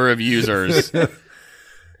certain number of users.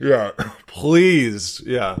 Yeah, please.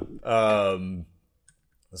 Yeah.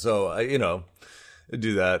 So I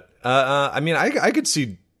do that. I mean, I could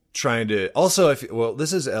see trying to also.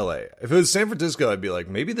 This is LA. If it was San Francisco, I'd be like,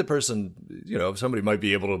 maybe the person, somebody might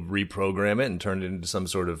be able to reprogram it and turn it into some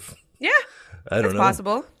sort of I don't know,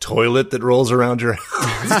 possible toilet that rolls around your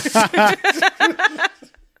house.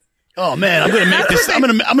 Oh man, I'm gonna make this. I'm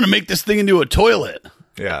gonna make this thing into a toilet.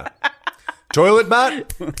 Yeah, toilet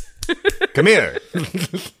bot, come here.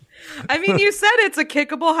 I mean, you said it's a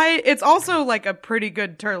kickable height. It's also like a pretty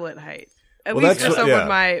good turlet height. At least for someone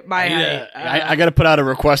my height. I got to put out a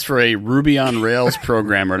request for a Ruby on Rails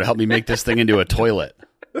programmer to help me make this thing into a toilet.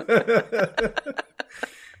 Come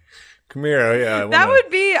here, that would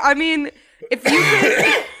be. I mean, if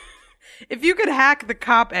you could hack the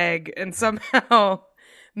cop egg and somehow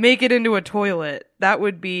make it into a toilet, that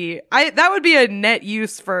would be a net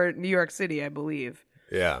use for New York City, I believe.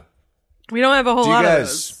 Yeah. We don't have a whole lot of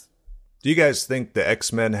those. Do you guys think the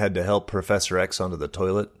X-Men had to help Professor X onto the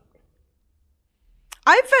toilet?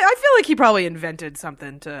 I feel like he probably invented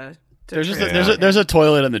something to there's a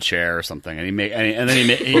toilet in the chair or something, and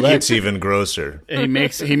well, that's even grosser. He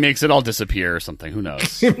makes it all disappear or something. Who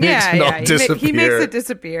knows? He makes it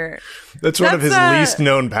disappear. That's one of his least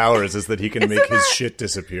known powers is that he can make his shit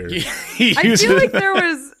disappear. I feel like there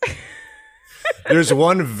was. There's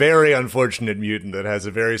one very unfortunate mutant that has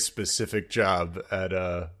a very specific job at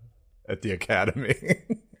the Academy.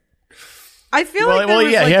 I feel like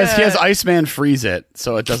he has Iceman freeze it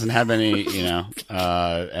so it doesn't have any,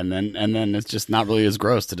 and then it's just not really as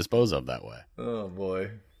gross to dispose of that way. Oh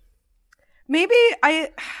boy. Maybe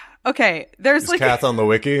there's Is Kath on the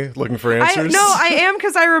wiki looking for answers? I am,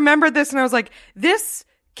 because I remembered this and I was like, this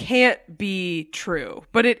can't be true,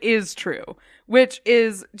 but it is true, which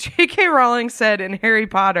is J.K. Rowling said in Harry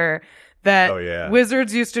Potter that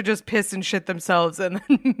wizards used to just piss and shit themselves and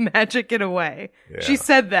then magic it away. Yeah. She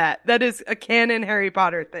said that. That is a canon Harry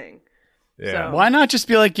Potter thing. Yeah. So. Why not just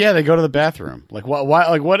be like, they go to the bathroom? Like, why?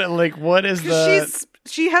 Like, what is the?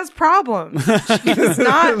 She has problems. She's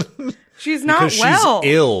not because well.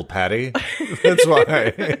 She's ill, Patty. That's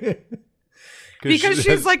why. Because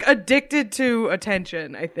she's like addicted to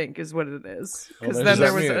attention, I think is what it is. Because then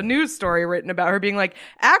there was a news story written about her being like,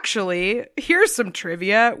 actually, here's some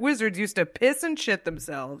trivia. Wizards used to piss and shit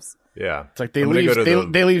themselves. Yeah. It's like they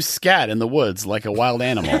leave scat in the woods like a wild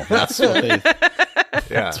animal. That's what they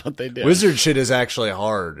That's what they do. Wizard shit is actually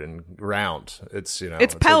hard and round. It's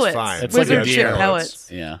it's pellets. It's fine. It's wizard shit pellets.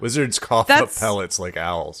 Yeah. Wizards cough up pellets like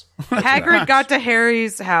owls. Hagrid got to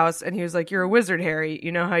Harry's house and he was like, "You're a wizard, Harry.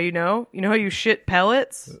 You know how you know? You know how you shit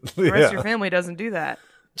pellets? The rest of your family doesn't do that."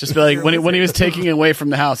 Just be like, when he was taking it away from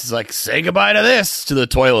the house, he's like, "Say goodbye to this," to the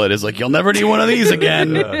toilet. He's like, "You'll never need one of these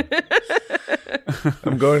again."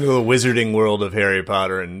 I'm going to the wizarding world of Harry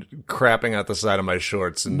Potter and crapping out the side of my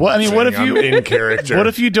shorts. And what if I'm in character? What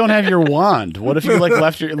if you don't have your wand? What if you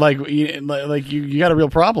left your you got a real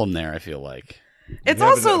problem there? I feel like it's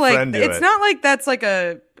also like it's not like that's like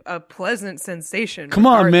a pleasant sensation. Come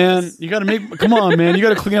on, man, you got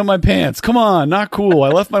to clean up my pants. Come on, not cool. I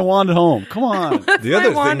left my wand at home. Come on. The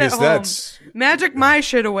other thing is that's magic my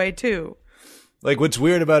shit away too. Like, what's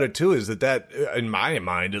weird about it, too, is that, in my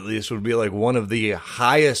mind, at least, would be, like, one of the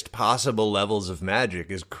highest possible levels of magic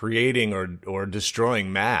is creating or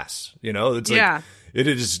destroying mass. You know? It's like,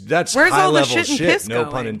 that's high-level shit, no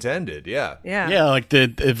pun intended. Yeah. Yeah, like the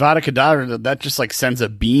Avada Kedavra, that just, like, sends a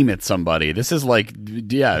beam at somebody. This is, like,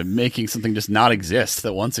 making something just not exist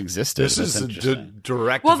that once existed. This is a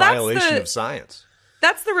direct violation of science.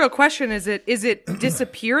 That's the real question. Is it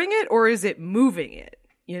disappearing it or is it moving it?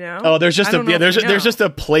 You know? Oh, there's just I don't know if you know. there's just a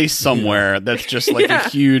place somewhere that's just like a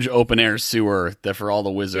huge open air sewer that for all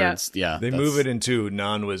the wizards. Yeah, They move it into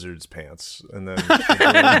non-wizards pants, and then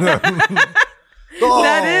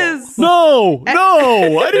That is No,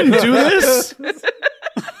 I didn't do this.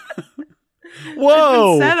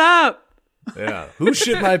 Whoa. set up. yeah, who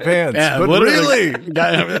shit my pants? Yeah, but literally. really,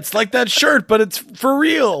 It's like that shirt, but it's for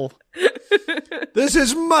real. this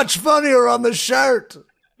is much funnier on the shirt.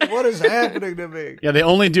 What is happening to me? Yeah, they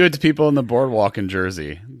only do it to people in the boardwalk in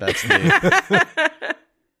Jersey. That's the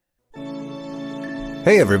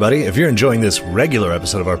Hey, everybody. If you're enjoying this regular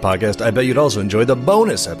episode of our podcast, I bet you'd also enjoy the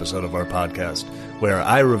bonus episode of our podcast, where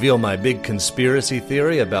I reveal my big conspiracy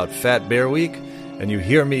theory about Fat Bear Week, and you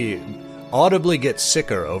hear me audibly get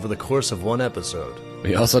sicker over the course of one episode.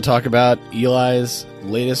 We also talk about Eli's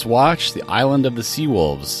latest watch, The Island of the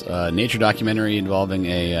Seawolves, a nature documentary involving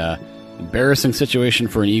a embarrassing situation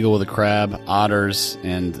for an eagle with a crab, otters,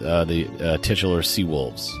 and the titular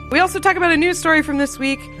seawolves. We also talk about a news story from this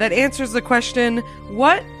week that answers the question,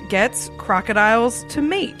 what gets crocodiles to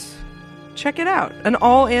mate? Check it out. An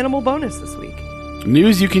all-animal bonus this week.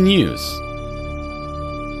 News you can use.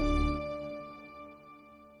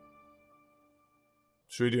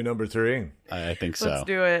 Should we do number 3? I think so. Let's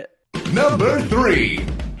do it. Number 3.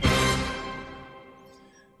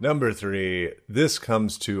 Number 3, this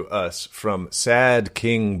comes to us from Sad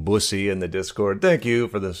King Bussy in the Discord. Thank you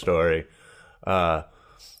for the story. Shout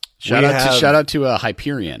out to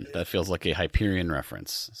Hyperion. That feels like a Hyperion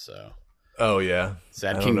reference. So, Oh, yeah. Sad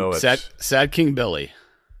I don't King, know what- Sad King Billy.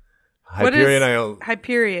 Hyperion, What is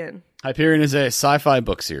Hyperion? Hyperion is a sci-fi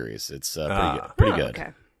book series. It's pretty good. Okay.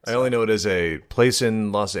 I only know it as a place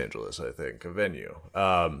in Los Angeles, I think, a venue.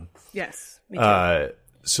 Yes. Me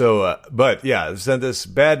too. But yeah, sent this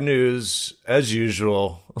bad news as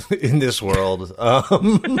usual in this world.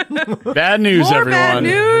 Bad news, More everyone. bad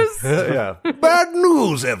news. Yeah, bad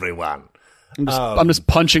news, everyone. I'm just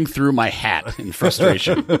punching through my hat in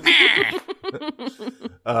frustration. People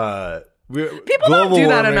don't do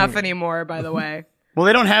that enough anymore, by the way. Well,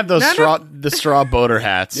 they don't have those straw boater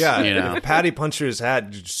hats. Yeah, you know. if Patty Puncher's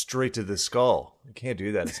hat straight to the skull. You can't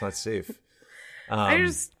do that. It's not safe.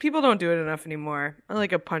 People don't do it enough anymore. I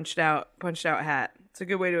like a punched out hat. It's a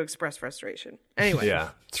good way to express frustration. Anyway. Yeah,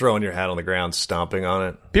 throwing your hat on the ground, stomping on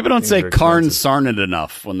it. People don't Things say are Karn expensive. Sarned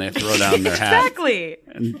enough when they throw down their hat Exactly.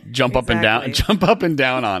 and jump up and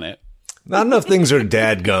down on it. Not enough things are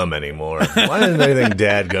dadgum anymore. Why isn't anything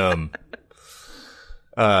dadgum?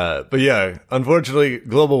 But yeah, unfortunately,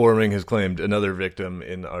 global warming has claimed another victim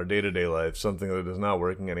in our day-to-day life, something that is not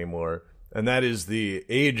working anymore, and that is the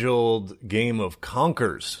age-old game of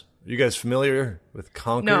Conkers. Are you guys familiar with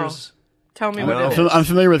Conkers? No. Tell me what No. it is. I'm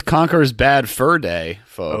familiar with Conqueror's Bad Fur Day,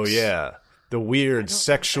 folks. Oh, yeah. The weird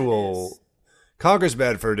sexual... Conker's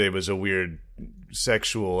Bad Fur Day was a weird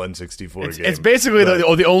sexual N64 game. It's basically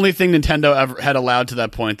but- the only thing Nintendo ever had allowed to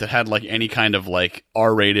that point that had like any kind of like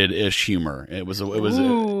R-rated ish humor. It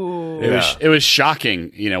was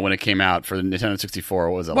shocking, when it came out for the Nintendo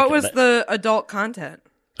 64. What was the adult content?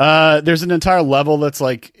 There's an entire level that's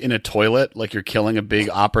like in a toilet, like you're killing a big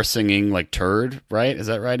opera singing like turd, right? Is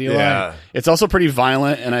that right, Eli? Yeah. It's also pretty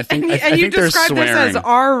violent, and I think And I you think there's described this swearing. as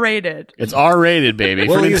R-rated. It's R-rated, baby.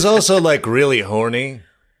 Well, For he's Nint- also like really horny.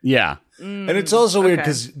 yeah. And it's also weird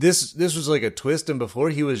okay. because this was like a twist, and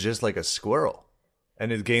before he was just like a squirrel,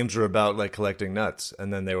 and his games were about like collecting nuts,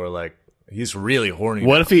 and then they were like, he's really horny.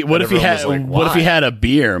 What now. if he And everyone was like, what if he why? had a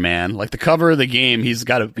beer, man? Like the cover of the game, he's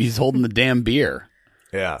holding the damn beer.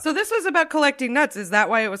 Yeah, So this was about collecting nuts. Is that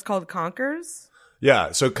why it was called Conkers?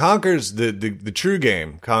 yeah. So Conkers, the true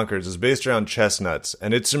game, Conkers, is based around chestnuts,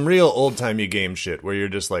 and it's some real old timey game shit where you're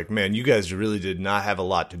just like, man, you guys really did not have a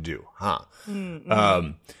lot to do, huh?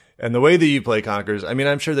 And the way that you play Conkers, I mean,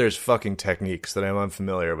 I'm sure there's fucking techniques that I'm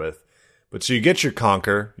unfamiliar with. But so you get your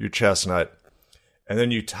conker, your chestnut, and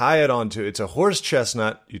then you tie it onto, it's a horse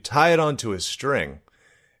chestnut, you tie it onto a string.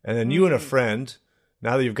 And then you and a friend,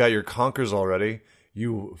 now that you've got your conkers already,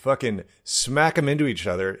 you fucking smack them into each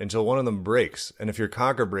other until one of them breaks. And if your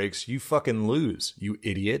conker breaks, you fucking lose. You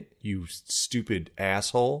idiot. You stupid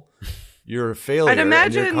asshole. You're a failure. I'd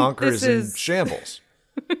imagine and your conker this is in is- shambles.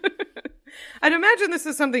 I'd imagine this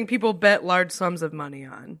is something people bet large sums of money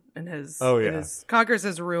on, and Oh, yeah. Conkers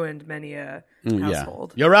has ruined many a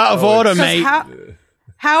household. You're out of order, 'Cause mate.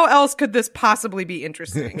 how else could this possibly be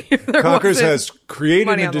interesting? If there Conkers wasn't has created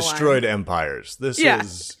money and on the line? destroyed empires. This Yeah.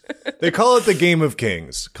 is, they call it the Game of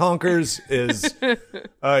Kings. Conkers is,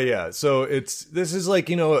 yeah. So this is like,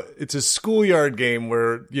 it's a schoolyard game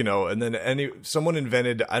where, and then someone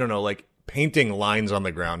invented, I don't know, like painting lines on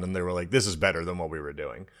the ground, and they were like, this is better than what we were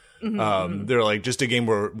doing. They're like just a game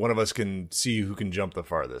where one of us can see who can jump the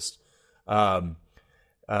farthest.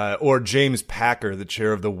 Or James Packer, the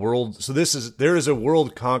chair of the world. So there is a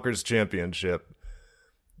World Conkers Championship.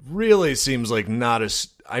 Really seems like not as.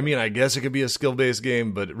 I mean, I guess it could be a skill-based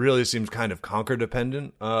game, but it really seems kind of conquer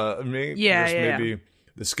dependent. Maybe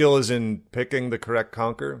the skill is in picking the correct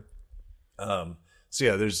conquer. So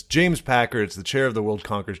yeah, there's James Packer. It's the chair of the World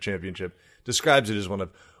Conkers Championship. Describes it as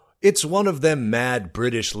one of them mad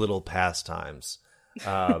British little pastimes.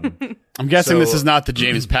 I'm guessing this is not the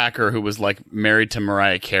James Packer who was like married to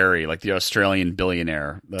Mariah Carey, like the Australian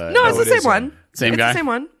billionaire. No, it's the same one. Same guy? The same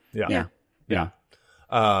one. Yeah.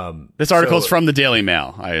 This article's from the Daily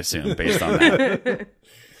Mail, I assume, based on that.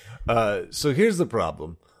 So here's the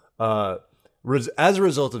problem. As a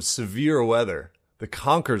result of severe weather, the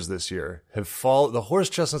conkers this year the horse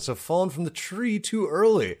chestnuts have fallen from the tree too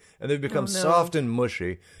early, and they've become soft and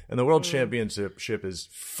mushy, and the World Championship is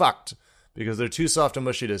fucked because they're too soft and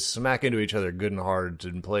mushy to smack into each other good and hard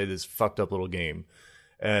to play this fucked up little game.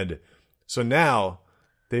 And so now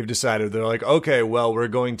they've decided, they're like, okay, well, we're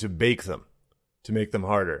going to bake them to make them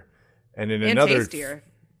harder. And tastier.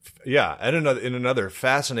 In another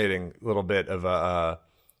fascinating little bit of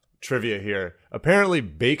trivia here, apparently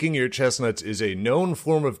baking your chestnuts is a known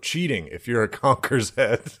form of cheating if you're a conker's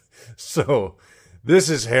head. So this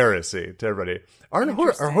is heresy to everybody. Are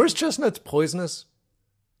horse chestnuts poisonous?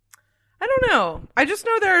 I don't know. I just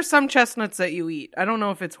know there are some chestnuts that you eat. I don't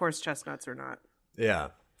know if it's horse chestnuts or not. Yeah.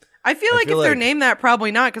 I feel like if they're named that,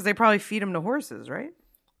 probably not, because they probably feed them to horses, right?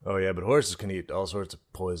 Oh, yeah, but horses can eat all sorts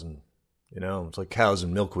of poison. You know, it's like cows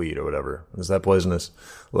and milkweed or whatever. Is that poisonous?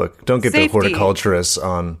 Look, don't get the horticulturists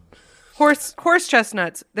on. Horse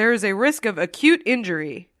chestnuts, there is a risk of acute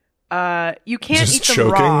injury. You can't Just eat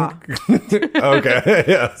them raw. Okay,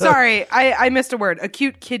 yeah. Sorry, I missed a word.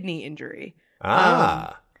 Acute kidney injury.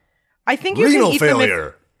 I think you renal can eat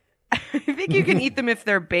failure. I think you can eat them if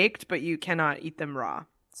they're baked, but you cannot eat them raw.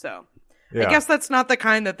 So Yeah. I guess that's not the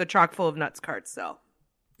kind that the chock full of nuts carts sell.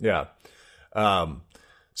 Yeah.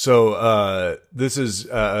 So this is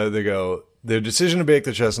they go their decision to bake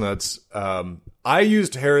the chestnuts. I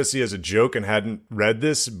used heresy as a joke and hadn't read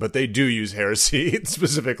this, but they do use heresy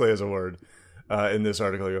specifically as a word in this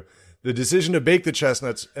article. The decision to bake the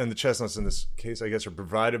chestnuts, and the chestnuts in this case, I guess, are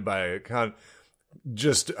provided by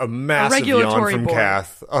just a massive yawn from board.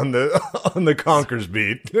 Kath on the Conkers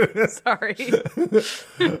beat. Sorry.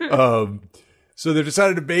 So they've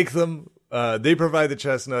decided to bake them. They provide the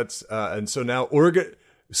chestnuts, and so now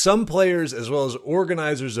some players, as well as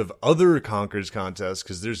organizers of other Conkers contests,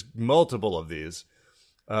 because there's multiple of these,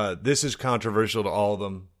 this is controversial to all of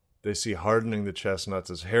them. They see hardening the chestnuts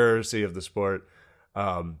as heresy of the sport,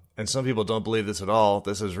 and some people don't believe this at all.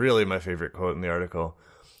 This is really my favorite quote in the article.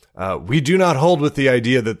 We do not hold with the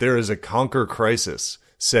idea that there is a conker crisis,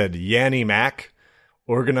 said Yanni Mack,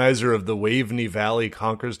 organizer of the Waveney Valley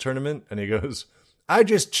Conkers tournament. And he goes, I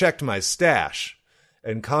just checked my stash,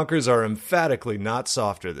 and conkers are emphatically not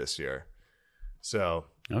softer this year. So,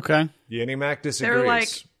 okay. Yanni Mack disagrees. They're like,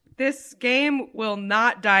 this game will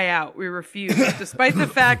not die out. We refuse, despite the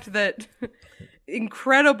fact that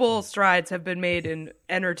incredible strides have been made in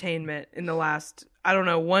entertainment in the last,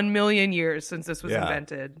 1 million years since this was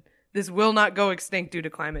invented. This will not go extinct due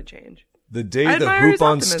to climate change. The day the hoop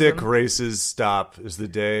on stick races stop is the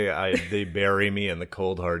day they bury me in the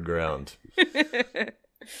cold hard ground.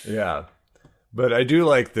 Yeah. But I do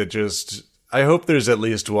like that I hope there's at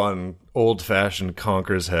least one old-fashioned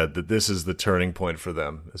conker's head that this is the turning point for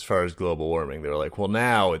them as far as global warming. They're like, well,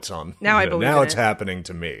 now it's on. I believe now it. It's happening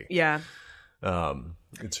to me. Yeah.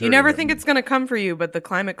 You never think it's going to come for you, but the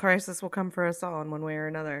climate crisis will come for us all in one way or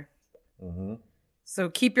another. Mm-hmm. So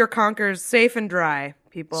keep your conkers safe and dry,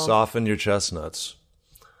 people. Soften your chestnuts.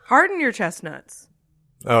 Harden your chestnuts.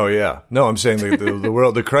 Oh, yeah. No, I'm saying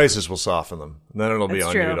the crisis will soften them. And then it'll be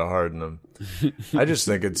on true. you to harden them. I just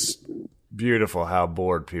think it's beautiful how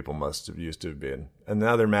bored people must have used to have been. And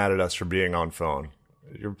now they're mad at us for being on phone.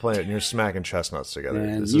 You're smacking chestnuts together.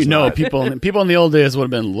 And people in the old days would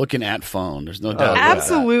have been looking at phone. There's no doubt.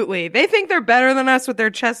 Absolutely. They think they're better than us with their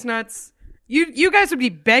chestnuts. You guys would be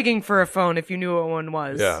begging for a phone if you knew what one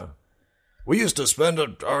was. Yeah. We used to spend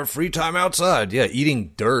our free time outside. Yeah,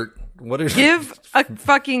 eating dirt. Give a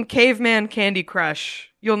fucking caveman Candy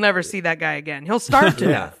Crush. You'll never see that guy again. He'll starve to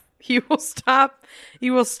death. He will stop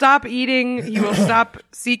eating. He will stop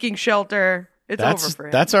seeking shelter. It's over for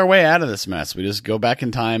him. That's our way out of this mess. We just go back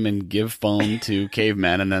in time and give phone to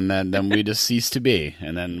cavemen, and then we just cease to be,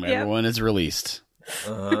 and then everyone is released.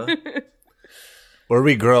 Uh-huh. Where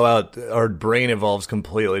we grow out, our brain evolves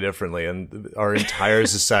completely differently, and our entire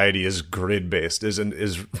society is grid based.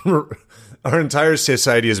 Our entire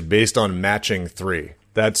society is based on matching 3.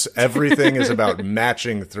 That's everything is about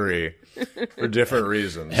matching 3 for different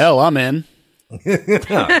reasons. Hell, I'm in.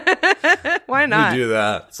 Why not? We do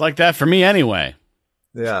that. It's like that for me anyway.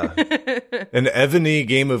 Yeah. An Evany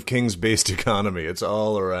Game of Kings based economy. It's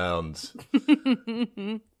all around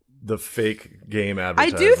the fake game I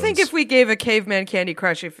advertisements. do think if we gave a caveman Candy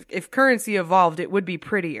Crush, if currency evolved, it would be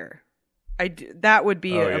prettier. That would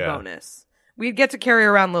be a bonus. We'd get to carry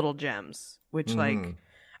around little gems, which like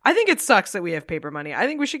I think it sucks that we have paper money. I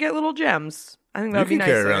think we should get little gems. I think that would be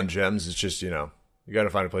nicer. You can carry around gems. It's just, you got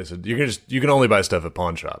to find a place. You can only buy stuff at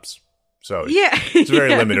pawn shops. So yeah, it's a very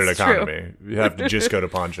limited it's economy. You have to just go to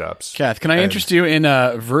pawn shops. Kath, can I interest you in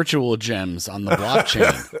virtual gems on the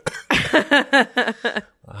blockchain?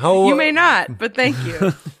 You may not, but thank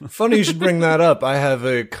you. Funny you should bring that up. I have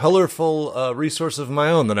a colorful resource of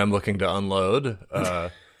my own that I'm looking to unload.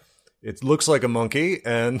 It looks like a monkey,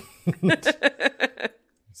 and it's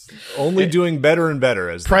only doing better and better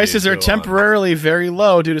as the Prices days are go temporarily very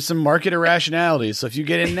low due to some market irrationality. So if you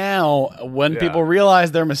get in now, when people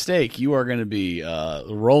realize their mistake, you are going to be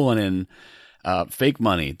rolling in fake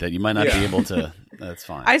money that you might not be able to. That's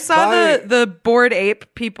fine. I saw the Bored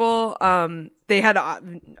Ape people. They had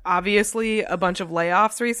obviously a bunch of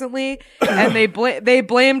layoffs recently, and they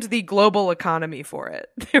blamed the global economy for it.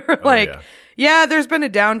 They were like, "Yeah, there's been a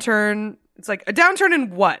downturn." It's like, a downturn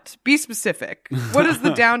in what? Be specific. What has the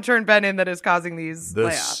downturn been in that is causing these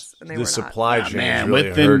layoffs? And the supply chain is really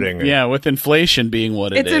with hurting. with inflation being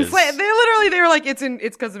what it is. They were like, it's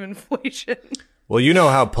because of inflation. Well, you know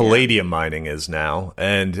how palladium mining is now,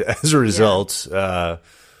 and as a result, well,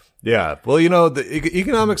 the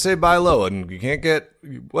economics say buy low, and you can't get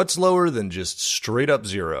what's lower than just straight up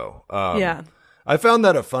zero. I found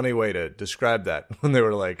that a funny way to describe that when they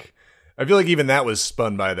were like, I feel like even that was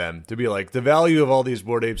spun by them to be like, the value of all these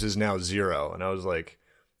Bored Apes is now 0. And I was like,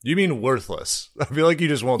 you mean worthless? I feel like you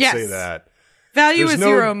just won't say that. Value is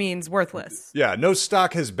 0 means worthless. Yeah, no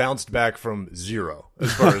stock has bounced back from 0,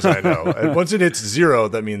 as far as I know. And once it hits 0,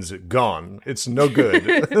 that means gone. It's no good.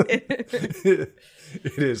 It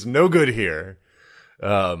is no good here.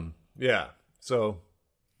 So,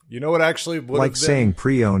 you know what actually would like saying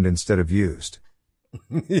pre-owned instead of used.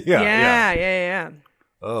 Yeah.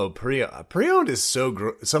 Oh, pre-owned is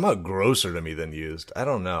somehow grosser to me than used. I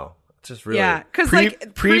don't know. It's just really because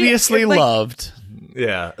previously loved.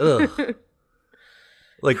 Yeah. Ugh.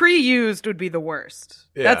 Like pre-used would be the worst.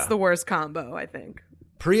 Yeah. That's the worst combo, I think.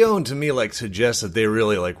 Pre-owned to me suggests that they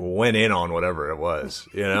really went in on whatever it was,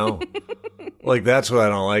 you know? That's what I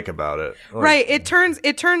don't like about it. Right. It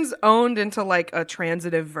turns owned into a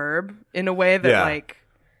transitive verb in a way that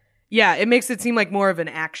it makes it seem like more of an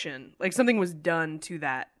action. Like something was done to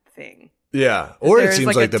that thing. Yeah. Or it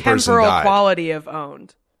seems like the person died. Temporal quality of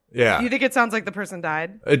owned. Yeah. Do you think it sounds like the person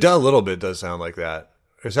died? It does, a little bit does sound like that.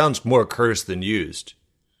 It sounds more cursed than used.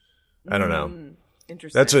 I don't know.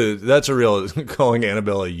 Interesting. That's a real calling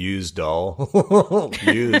Annabelle a used doll.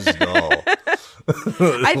 Used doll.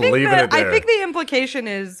 I think the implication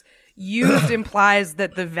is used implies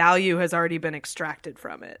that the value has already been extracted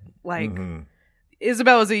from it.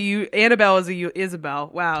 Isabel is Annabelle is Isabel.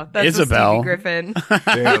 Wow, that's Isabel. Stevie Griffin.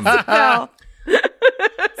 Damn. Isabel.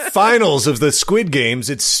 Finals of the Squid Games.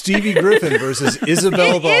 It's Stevie Griffin versus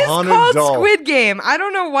Isabel the Haunted Doll. It's called Squid Game. I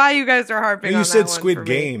don't know why you guys are harping on that. You said one Squid for me.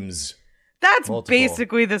 Games. That's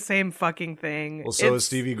basically the same fucking thing. Well, so is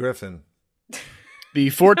Stevie Griffin. The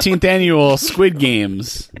 14th annual Squid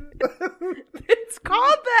Games. It's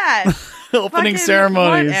called that. Opening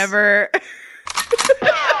ceremonies. Whatever.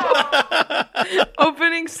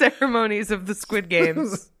 Opening ceremonies of the Squid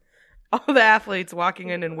Games. All the athletes walking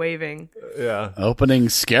in and waving. Yeah. Opening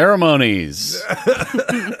ceremonies.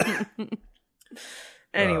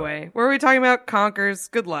 Anyway, what were we talking about? Conkers.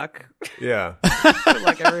 Good luck. Yeah. Good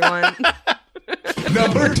luck, everyone.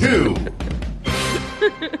 Number 2.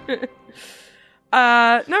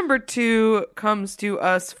 Number 2 comes to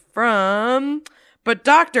us from, but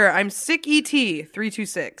doctor, I'm sick ET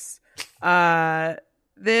 326.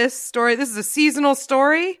 This is a seasonal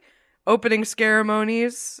story. Opening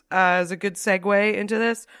ceremonies is a good segue into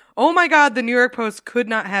this. Oh my God, the New York Post could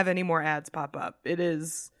not have any more ads pop up. It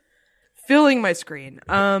is filling my screen.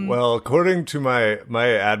 Well, according to my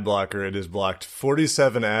ad blocker, it is blocked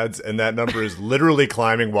 47 ads, and that number is literally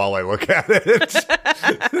climbing while I look at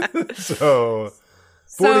it. So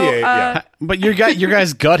 48, yeah. But your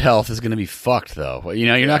guy's gut health is going to be fucked, though. You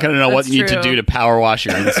know, you're not going to know what you need to do to power wash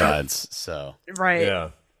your insides. So right. Yeah.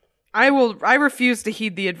 I refuse to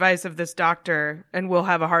heed the advice of this doctor and will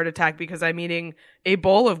have a heart attack because I'm eating a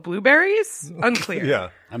bowl of blueberries. Unclear. Yeah.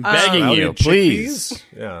 I'm begging you, Sprouted please.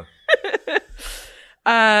 chickpeas?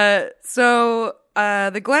 Yeah. So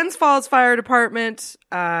the Glens Falls Fire Department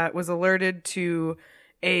was alerted to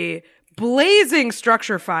a blazing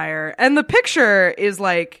structure fire, and the picture is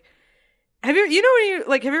like, have you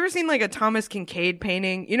ever seen like a Thomas Kincaid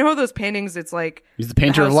painting? You know how those paintings, it's like He's the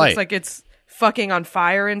painter of house light. looks like it's fucking on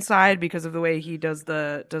fire inside because of the way he does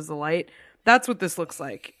the light. That's what this looks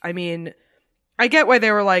like. I mean, I get why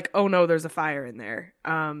they were like, oh no, there's a fire in there.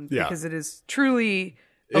 Because it is truly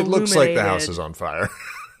It looks like the illuminated. house is on fire.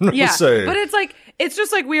 Yeah, Say. but it's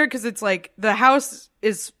just like weird because it's like the house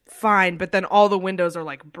is fine, but then all the windows are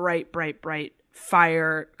like bright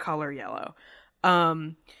fire color yellow.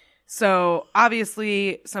 So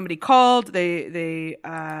obviously somebody called. The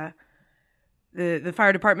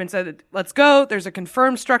fire department said, "Let's go." There's a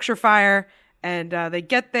confirmed structure fire, and they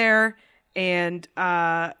get there, and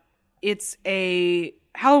it's a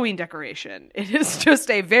Halloween decoration. It is just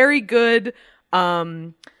a very good.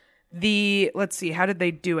 Let's see, how did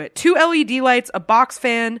they do it? 2 LED lights, a box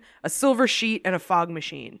fan, a silver sheet, and a fog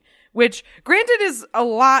machine. Which, granted, is a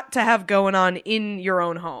lot to have going on in your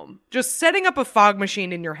own home. Just setting up a fog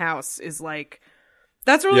machine in your house is like,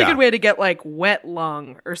 that's a really good way to get like wet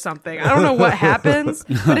lung or something. I don't know what happens,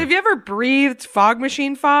 but have you ever breathed fog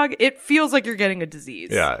machine fog? It feels like you're getting a disease.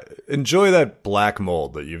 Yeah. Enjoy that black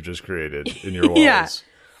mold that you've just created in your walls. Yeah.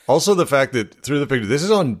 Also, the fact that through the picture, this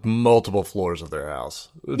is on multiple floors of their house.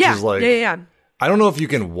 Which is like, yeah. I don't know if you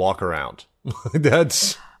can walk around.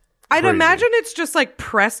 That's I'd crazy. imagine it's just like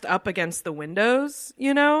pressed up against the windows,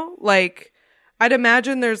 you know? Like, I'd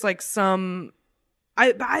imagine there's like some.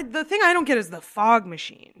 The thing I don't get is the fog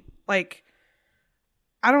machine. Like,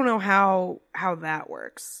 I don't know how that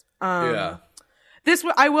works. This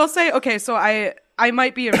I will say. Okay, so I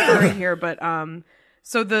might be inferring here, but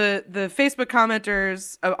so the Facebook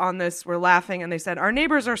commenters on this were laughing and they said, "Our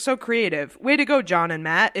neighbors are so creative. Way to go, John and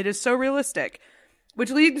Matt. It is so realistic." Which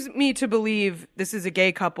leads me to believe this is a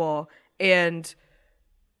gay couple. And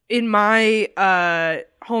in my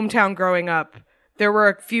hometown growing up, there were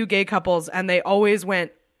a few gay couples and they always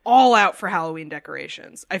went all out for Halloween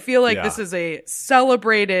decorations. I feel like this is a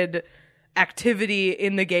celebrated activity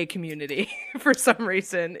in the gay community for some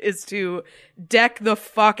reason, is to deck the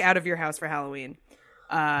fuck out of your house for Halloween.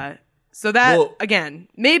 So that, again,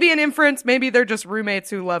 maybe an inference, maybe they're just roommates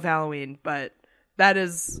who love Halloween, but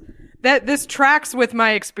this tracks with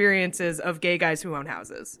my experiences of gay guys who own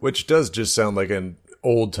houses. Which does just sound like an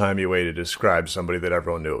old-timey way to describe somebody that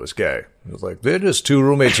everyone knew was gay. It was like, they're just two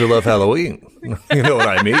roommates who love Halloween. You know what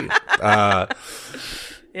I mean?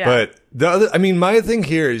 Yeah. But my thing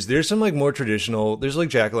here is there's some like more traditional, there's like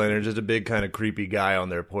jack-o'-lanterns, there's a big kind of creepy guy on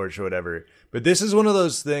their porch or whatever. But this is one of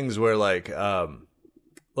those things where like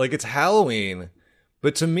it's Halloween,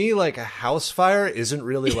 but to me, like a house fire isn't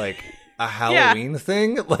really like a Halloween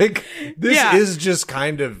thing. Like this is just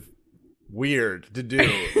kind of weird to do.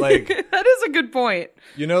 Like that is a good point.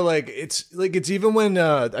 You know, like it's even when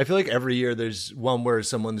I feel like every year there's one where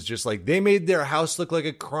someone's just like they made their house look like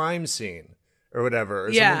a crime scene or whatever.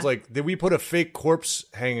 Or someone's like, did we put a fake corpse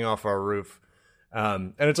hanging off our roof?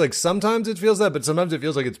 And it's like sometimes it feels that, but sometimes it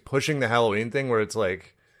feels like it's pushing the Halloween thing where it's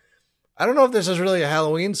like, I don't know if this is really a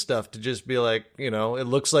Halloween stuff to just be like, you know, it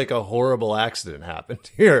looks like a horrible accident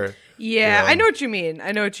happened here. Yeah, you know? I know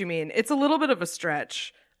what you mean. It's a little bit of a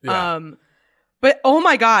stretch. Yeah. But oh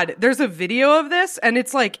my God, there's a video of this and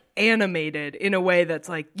it's like animated in a way that's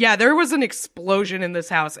like, yeah, there was an explosion in this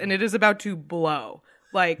house and it is about to blow.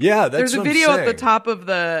 Like, yeah, that's there's a what I'm video at the saying. top of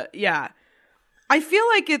the, I feel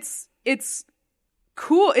like it's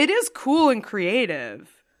cool. It is cool and creative.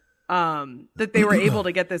 That they were able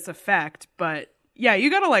to get this effect, but yeah, you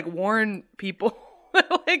gotta like warn people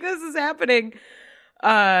like this is happening.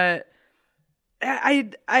 I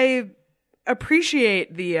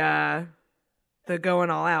appreciate the going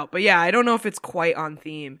all out, but yeah, I don't know if it's quite on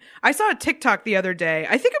theme. I saw a TikTok the other day.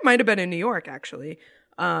 I think it might have been in New York actually,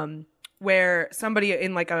 where somebody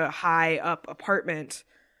in like a high up apartment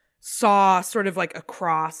saw sort of like a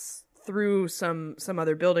cross through some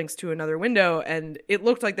other buildings to another window, and it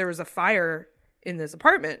looked like there was a fire in this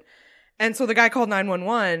apartment. And so the guy called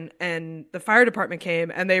 911 and the fire department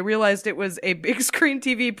came and they realized it was a big screen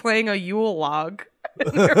TV playing a Yule log.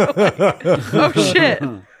 And they were like, oh shit.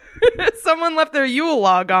 Someone left their Yule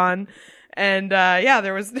log on. And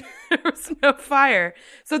there was no fire.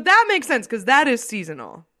 So that makes sense because that is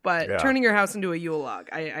seasonal. But turning your house into a Yule log,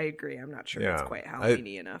 I agree. I'm not sure it's quite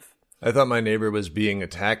Halloween-y enough. I thought my neighbor was being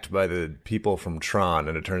attacked by the people from Tron,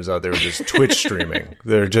 and it turns out they were just Twitch streaming.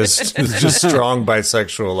 They're just strong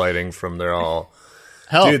bisexual lighting from their all.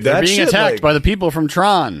 Help! Dude, they're being shit, attacked like- by the people from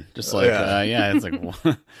Tron. Just like Yeah. it's like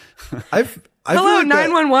I Hello, feel like that-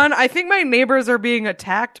 911. I think my neighbors are being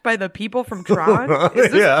attacked by the people from Tron.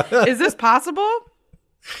 Is this possible?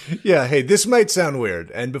 Yeah, hey, this might sound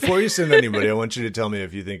weird. And before you send anybody, I want you to tell me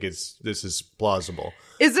if you think this is plausible.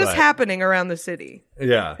 Is this But- happening around the city?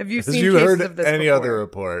 Yeah. Have you Has seen you cases heard of this any before? other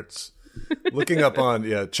reports? Looking up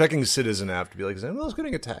on checking Citizen app to be like, is anyone else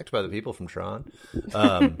getting attacked by the people from Tron?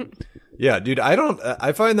 Yeah, dude,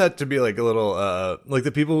 I find that to be like a little like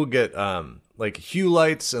the people who get like hue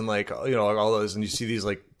lights and like all those, and you see these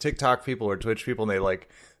like TikTok people or Twitch people, and they like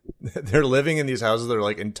they're living in these houses that are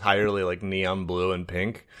like entirely like neon blue and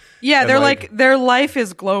pink. Yeah, And, they're like their life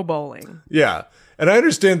is glow bowling. Yeah. And I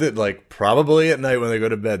understand that, like, probably at night when they go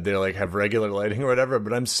to bed, they, like, have regular lighting or whatever,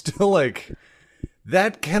 but I'm still, like,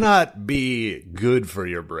 that cannot be good for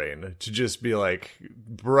your brain to just be, like,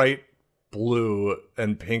 bright blue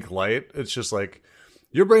and pink light. It's just, like,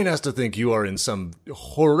 your brain has to think you are in some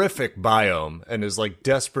horrific biome and is, like,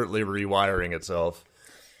 desperately rewiring itself.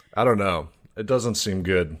 I don't know. It doesn't seem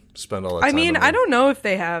good. Spend all that time. I mean, on I it. don't know if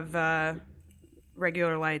they have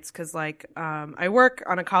regular lights because, like, I work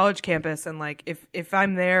on a college campus, and like, if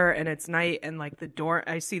I'm there and it's night and like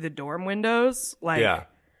I see the dorm windows, like, Yeah.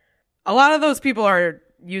 a lot of those people are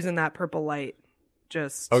using that purple light.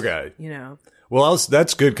 Just Okay. Well,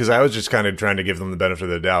 That's good because I was just kind of trying to give them the benefit of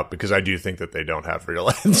the doubt because I do think that they don't have real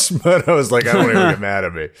lights, but I was like, I don't even get mad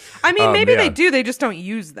at me. I mean, maybe yeah. they do. They just don't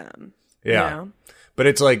use them. Yeah. You know? But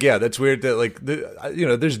it's like, yeah, that's weird that like,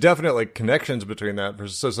 there's definite like connections between that.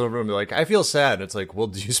 So some of them are like, I feel sad. And it's like, well,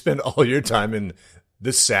 do you spend all your time in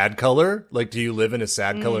this sad color? Like, do you live in a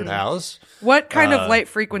sad colored house? What kind of light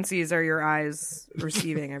frequencies are your eyes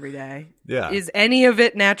receiving every day? Yeah. Is any of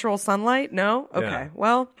it natural sunlight? No? Okay. Yeah.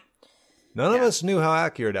 Well, None of us knew how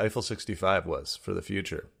accurate Eiffel 65 was for the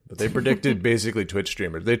future, but they predicted basically Twitch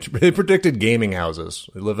streamers. They predicted gaming houses.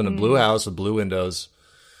 They live in a blue house with blue windows,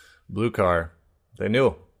 blue car. They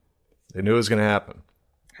knew. They knew it was going to happen.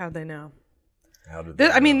 how'd they know? How did they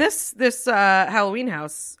I mean, know? this Halloween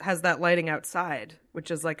house has that lighting outside,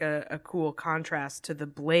 which is like a cool contrast to the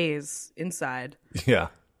blaze inside. Yeah.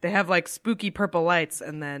 They have like spooky purple lights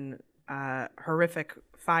and then horrific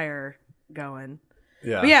fire going.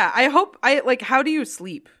 Yeah. But yeah, how do you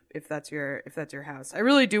sleep if that's your house? I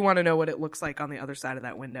really do want to know what it looks like on the other side of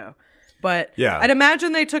that window. But Yeah. I'd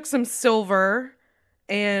imagine they took some silver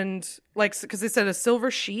and like, because they said a silver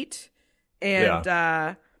sheet, and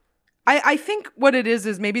I think what it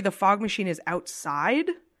is maybe the fog machine is outside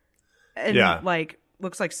and like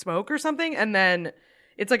looks like smoke or something, and then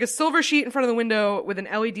it's like a silver sheet in front of the window with an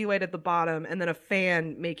LED light at the bottom and then a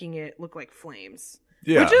fan making it look like flames.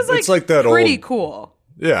 Yeah. Which is it's like that pretty old, cool.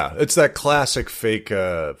 Yeah, it's that classic fake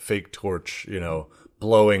torch,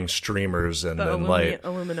 blowing streamers and The then light.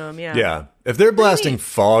 aluminum, yeah. Yeah. If they're blasting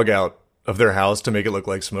fog out of their house to make it look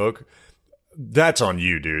like smoke, that's on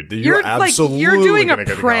you, dude. You're absolutely you're doing a gonna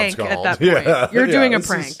get the prank cops at called. that point. Yeah, You're doing a this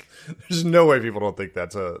prank. is- there's no way people don't think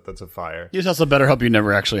that's a fire. you just also better hope you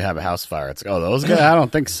never actually have a house fire. It's like, oh, those guys. I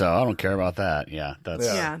don't think so. I don't care about that. Yeah, that's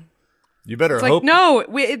Yeah. You better It's hope. like, no,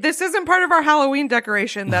 this isn't part of our Halloween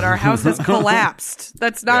decoration that our house has collapsed.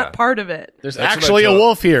 That's not Yeah. part of it. There's That's what actually I a tell-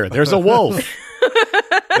 wolf here. There's a wolf.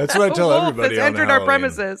 That's what I tell Wolf everybody. has on entered our Halloween.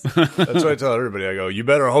 premises. That's what I tell everybody. I go, you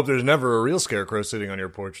better hope there's never a real scarecrow sitting on your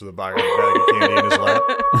porch with a bag of candy in his lap.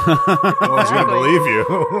 No one's going to believe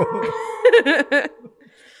you.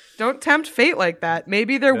 Don't tempt fate like that.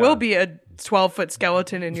 Maybe there will be a 12-foot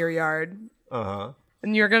skeleton in your yard. Uh-huh.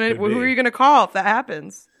 And you're going to, Could be. who are you going to call if that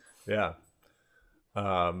happens? Yeah.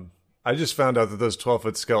 I just found out that those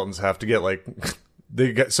 12-foot skeletons have to get like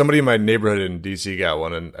they got somebody in my neighborhood in DC got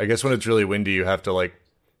one, and I guess when it's really windy, you have to like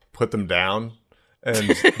put them down, and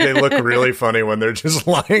they look really funny when they're just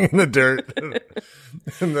lying in the dirt,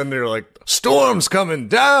 and then they're like, "Storm's coming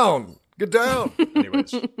down, get down."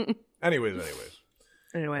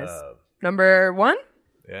 Anyways, Number one?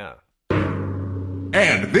 yeah.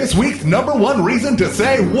 And this week's number one reason to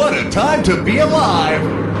say what a time to be alive.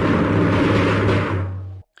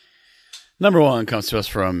 Number one comes to us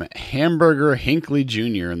from Hamburger Hinkley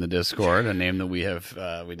Jr. in the Discord, a name that we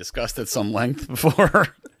have we discussed at some length before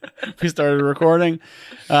we started recording.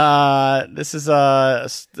 This is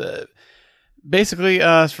basically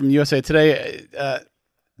from USA Today.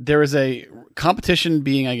 There is a competition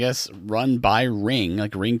being, I guess, run by Ring,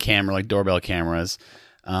 like Ring camera, like doorbell cameras.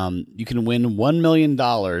 You can win $1 million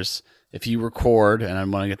if you record, and I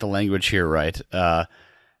want to get the language here right,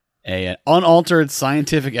 An unaltered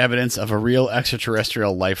scientific evidence of a real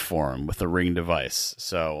extraterrestrial life form with a ring device.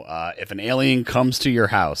 So if an alien comes to your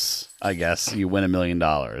house, I guess you win $1 million.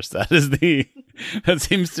 That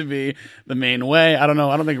seems to be the main way. I don't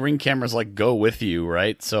know. I don't think ring cameras like go with you,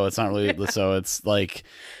 right? So it's not really. Yeah. So it's like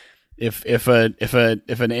if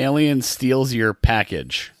an alien steals your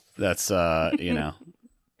package, that's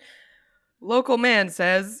Local man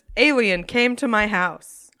says alien came to my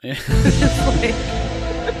house.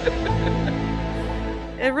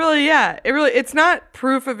 It's not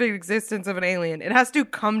proof of the existence of an alien. It has to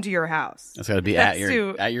come to your house. It's got to be at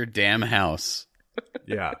your damn house.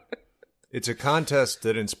 Yeah. It's a contest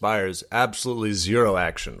that inspires absolutely zero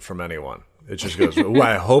action from anyone. It just goes, "Ooh,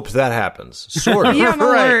 I hope that happens." Sort of. Be on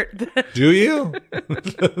alert. Do you?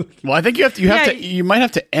 Well, I think you might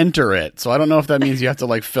have to enter it. So I don't know if that means you have to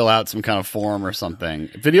like fill out some kind of form or something.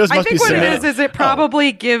 Videos must be submitted. I think what it is it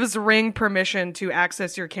probably gives Ring permission to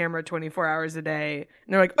access your camera 24 hours a day.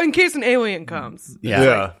 And they're like, in case an alien comes.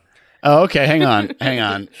 Yeah. Oh, okay. Hang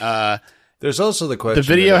on. There's also the question. The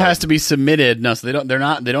video has to be submitted. No, so they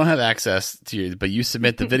don't have access to you, but you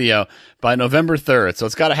submit the video by November 3rd. So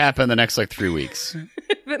it's got to happen in the next 3 weeks.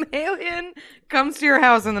 If an alien comes to your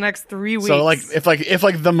house in the next 3 weeks. So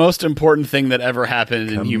if the most important thing that ever happened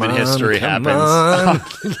in human history happens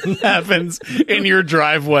in your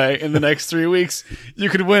driveway in the next 3 weeks, you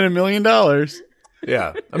could win $1 million.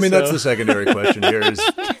 Yeah. I mean, that's the secondary question here is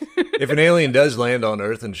if an alien does land on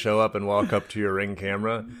Earth and show up and walk up to your Ring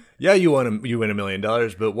camera, yeah, you win $1 million,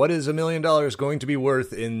 but what is $1 million going to be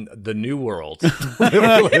worth in the new world that we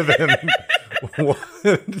live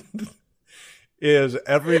in? Is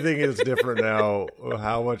everything is different now?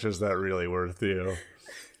 How much is that really worth to you?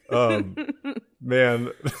 Man,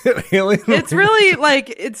 alien. It's really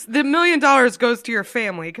it's the $1 million goes to your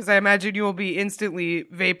family because I imagine you will be instantly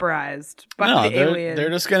vaporized by the alien. They're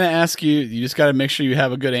just going to ask you. You just got to make sure you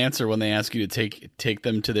have a good answer when they ask you to take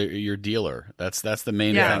them to your dealer. That's the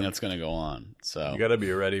main thing that's going to go on. So you got to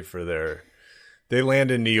be ready for They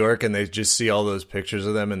land in New York and they just see all those pictures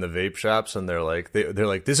of them in the vape shops and they're like,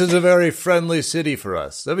 this is a very friendly city for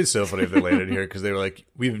us. That'd be so funny if they landed here because they were like,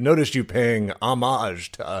 we've noticed you paying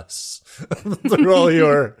homage to us through all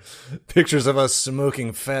your pictures of us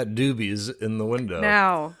smoking fat doobies in the window.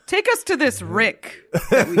 Now, take us to this Rick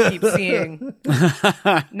that we keep seeing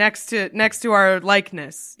next to our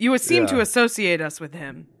likeness. You would seem to associate us with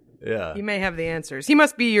him. Yeah. You may have the answers. He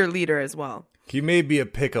must be your leader as well. He may be a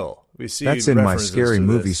pickle. We see that's in my scary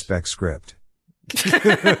movie spec script.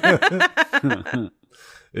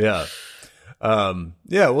 Yeah.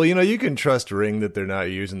 Well, you can trust Ring that they're not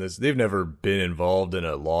using this. They've never been involved in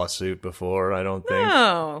a lawsuit before, I don't think.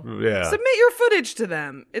 No. Yeah. Submit your footage to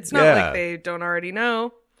them. It's not like they don't already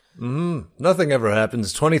know. Mm-hmm. Nothing ever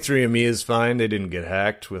happens. 23andMe is fine. They didn't get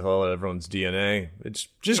hacked with all everyone's DNA. It's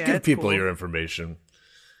just give people your information.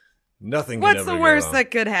 Nothing. What's the worst that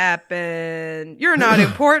could happen? You're not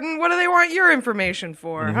important. What do they want your information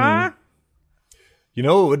for, huh? You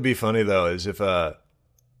know what would be funny, though, is if an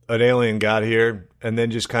alien got here and then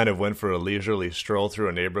just kind of went for a leisurely stroll through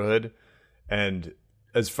a neighborhood. And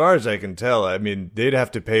as far as I can tell, I mean, they'd have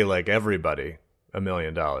to pay everybody $1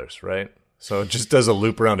 million, right? So it just does a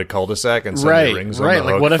loop around a cul-de-sac and suddenly rings on the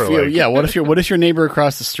hook what if your neighbor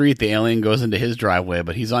across the street, the alien goes into his driveway,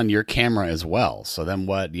 but he's on your camera as well? So then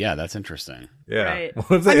what? Yeah, that's interesting. Yeah. Right.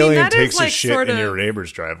 What if the alien takes a shit in your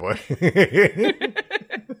neighbor's driveway?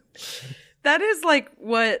 That is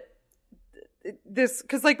what this,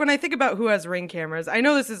 because when I think about who has Ring cameras, I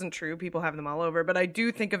know this isn't true. People have them all over, but I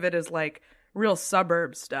do think of it as real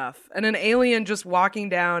suburb stuff. And an alien just walking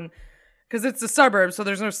down. Because it's a suburb, so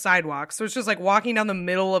there's no sidewalks. So it's just walking down the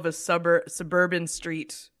middle of a suburban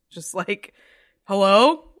street. Just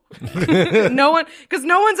hello? No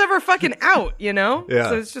one's ever fucking out, Yeah.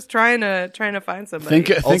 So it's just trying to find somebody.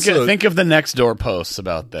 Think of the next door posts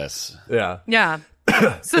about this. Yeah. Yeah.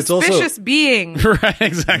 Suspicious being. Right,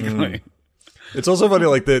 exactly. It's also funny,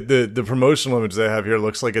 the promotional image they have here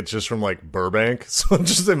looks like it's just from Burbank. So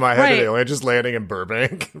just in my head, right. Just landing in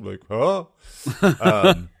Burbank. Huh?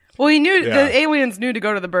 Well, the aliens knew to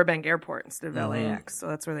go to the Burbank airport instead of LAX, so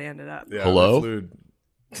that's where they ended up. Yeah, hello?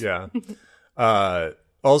 Yeah.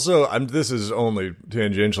 Also, this is only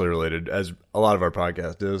tangentially related, as a lot of our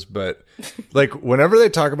podcast is, but whenever they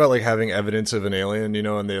talk about having evidence of an alien,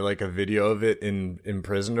 and they a video of it in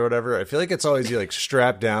prison or whatever, I feel like it's always you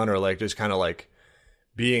strapped down or just kind of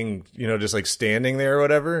being just standing there or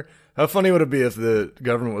whatever. How funny would it be if the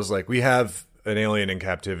government was we have An Alien in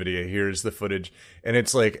Captivity. Here's the footage, and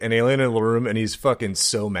it's like an alien in a room, and he's fucking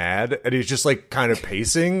so mad, and he's just like kind of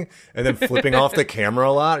pacing and then flipping off the camera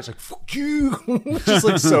a lot. He's like, "Fuck you," just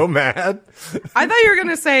like so mad. I thought you were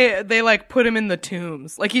gonna say they like put him in the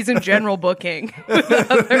tombs, like he's in general booking with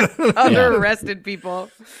other arrested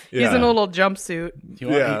people. Yeah. He's in a little jumpsuit, He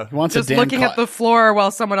wants just a damn looking at the floor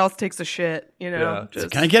while someone else takes a shit. You know, Yeah.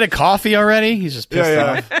 just Can I get a coffee already? He's just pissed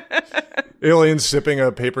off. Alien sipping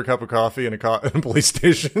a paper cup of coffee in a police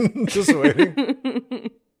station, just waiting.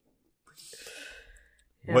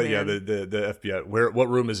 But yeah, man. the FBI. What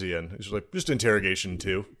room is he in? He's like, just interrogation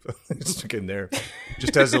 2. He's like in there.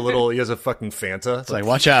 Just has he has a fucking Fanta. It's like,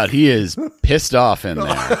 watch out. He is pissed off in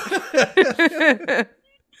there.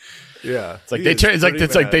 Yeah.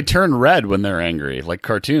 It's like they turn red when they're angry, like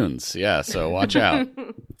cartoons. Yeah, so watch out.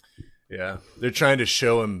 Yeah. They're trying to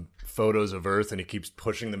show him photos of Earth, and he keeps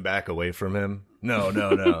pushing them back away from him. No.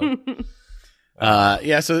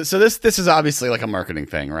 So this is obviously like a marketing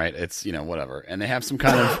thing, right? It's, whatever. And they have some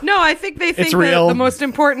kind of No, I think they think It's that real. the most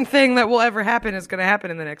important thing that will ever happen is going to happen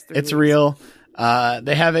in the next 3 it's weeks. real.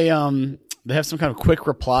 They have some kind of quick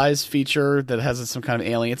replies feature that has some kind of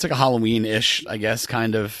alien. It's like a Halloween-ish, I guess,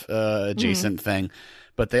 kind of adjacent thing.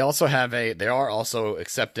 But they also they are also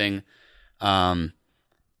accepting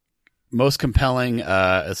most compelling,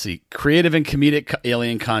 creative and comedic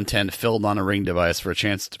alien content filled on a Ring device for a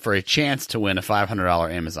chance to win a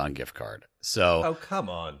 $500 Amazon gift card. So, Oh, come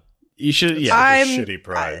on. you should, Such yeah. a shitty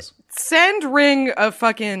prize. Send Ring a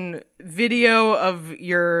fucking video of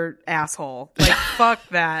your asshole. Like, fuck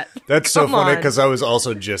that. That's so Come funny on. because I was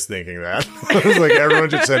also just thinking that. I was like, everyone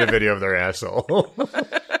should send a video of their asshole.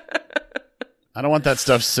 I don't want that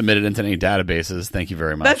stuff submitted into any databases. Thank you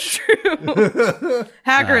very much. That's true.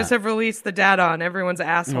 Hackers have released the data on everyone's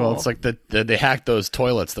asshole. Well, it's like they hacked those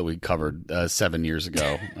toilets that we covered 7 years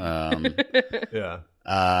ago. Yeah.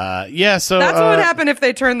 So that's what would happen if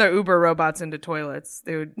they turned the Uber robots into toilets.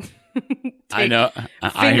 They would I know.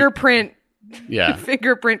 fingerprint Yeah.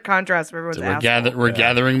 fingerprint contrast for everyone's asshole. We're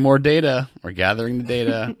gathering more data. We're gathering the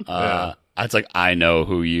data. It's like, I know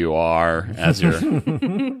who you are as your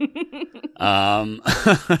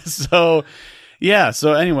so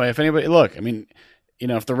anyway, if anybody look, I mean,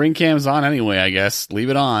 if the Ring cam's on anyway, I guess leave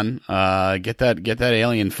it on. Get that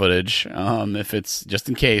alien footage. If it's just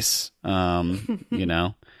in case,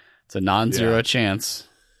 it's a non-zero chance.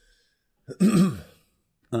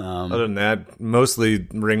 Other than that, mostly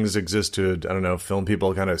rings exist to, I don't know, film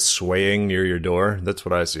people kind of swaying near your door. That's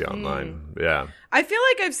what I see online. Yeah. I feel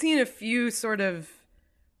like I've seen a few sort of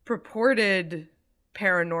purported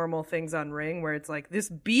paranormal things on Ring where it's like this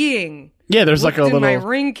being There's like a looked in little my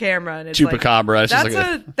Ring camera and it's chupacabra. It's just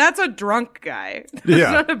like that's a drunk guy.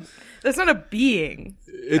 Yeah. That's not a being.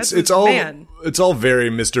 It's all very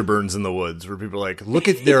Mr. Burns in the Woods, where people are like, look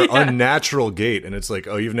at their unnatural gait, and it's like,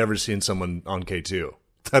 oh, you've never seen someone on K2.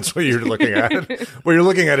 That's what you're looking at. What you're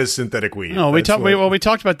looking at is synthetic weed. No, we talked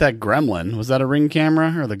about that gremlin. Was that a Ring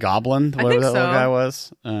camera or the goblin? I Whatever think that little so. guy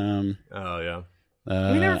was. Oh yeah.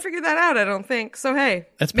 We never figured that out, I don't think. So hey,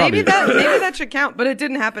 That's maybe probably- that should count, but it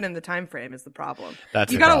didn't happen in the time frame is the problem.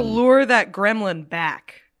 That's you the gotta problem. lure that gremlin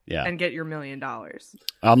back Yeah. and get your $1 million.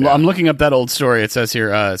 I'm looking up that old story. It says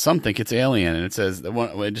here, some think it's alien, and it says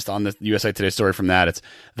just on the USA Today story from that, it's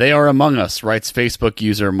 "They are among us," writes Facebook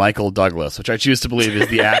user Michael Douglas, which I choose to believe is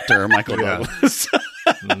the actor Michael Douglas,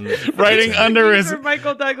 writing under his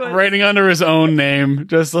Michael Douglas. writing under his own name,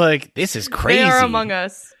 just like, this is crazy. They are among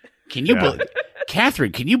us. Can you,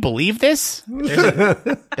 Catherine? Can you believe this?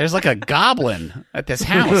 There's like a goblin at this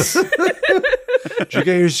house. Did you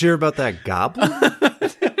guys hear about that goblin?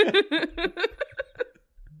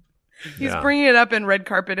 He's bringing it up in red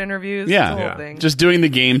carpet interviews. Yeah, It's the whole thing. just doing the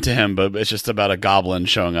game to him, but it's just about a goblin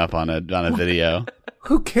showing up on a video.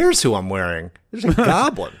 Who cares who I'm wearing? There's a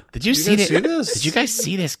goblin. Did you see guys this? see this? Did you guys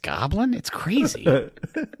see this goblin? It's crazy.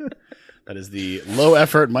 That is the low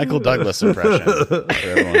effort Michael Douglas impression for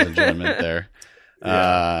everyone's enjoyment there.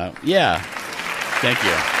 Thank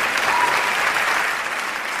you.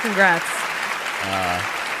 Congrats.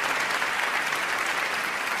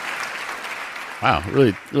 Wow,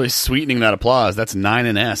 really, really sweetening that applause. That's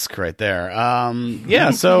 9-esque right there.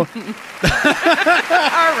 So All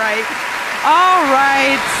right. All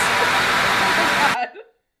right.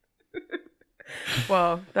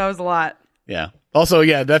 Well, that was a lot. yeah. Also,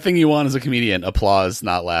 that thing you want as a comedian, applause,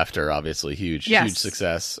 not laughter. Obviously, huge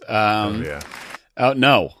success. Yeah. Oh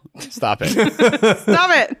no! Stop it.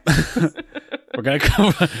 Stop it.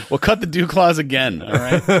 We'll cut the dew clause again. All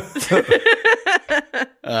right.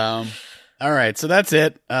 All right, so that's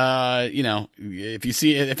it. If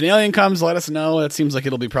an alien comes, let us know. It seems like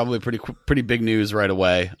it'll be probably pretty big news right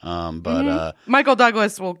away. Michael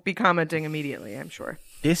Douglas will be commenting immediately, I'm sure.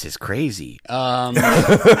 This is crazy. This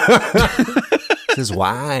is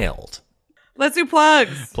wild. Let's do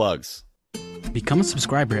plugs. Plugs. Become a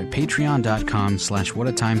subscriber at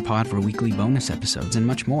patreon.com/whatatimepod for weekly bonus episodes and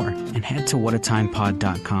much more. And head to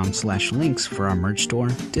whatatimepod.com/links for our merch store,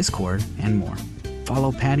 Discord, and more.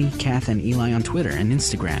 Follow Patty, Kath, and Eli on Twitter and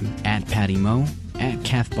Instagram at PattyMo, at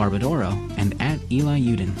Kath Barbadoro, and at Eli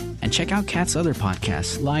Uden. And check out Kath's other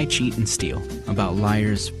podcasts, Lie, Cheat, and Steal, about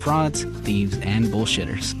liars, frauds, thieves, and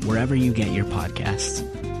bullshitters, wherever you get your podcasts.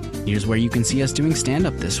 Here's where you can see us doing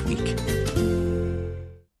stand-up this week.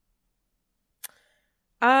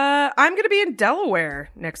 I'm going to be in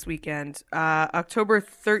Delaware next weekend, October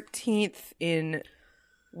 13th in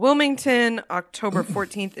Wilmington, October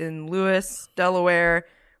 14th in Lewis, Delaware,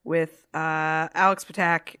 with Alex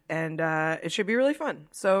Patak, and it should be really fun.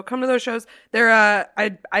 So come to those shows. They're I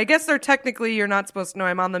guess they're technically, you're not supposed to know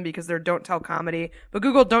I'm on them because they're Don't Tell Comedy, but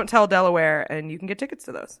Google Don't Tell Delaware, and you can get tickets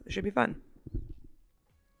to those. It should be fun.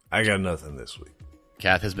 I got nothing this week.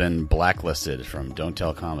 Kath has been blacklisted from Don't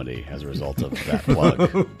Tell Comedy as a result of that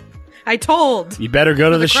plug. I told. You better go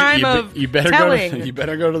to the show. You better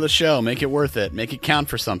go to the show. Make it worth it. Make it count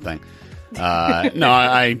for something. No,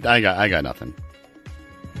 I got nothing.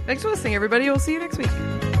 Thanks for listening, everybody. We'll see you next week.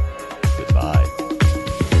 Goodbye.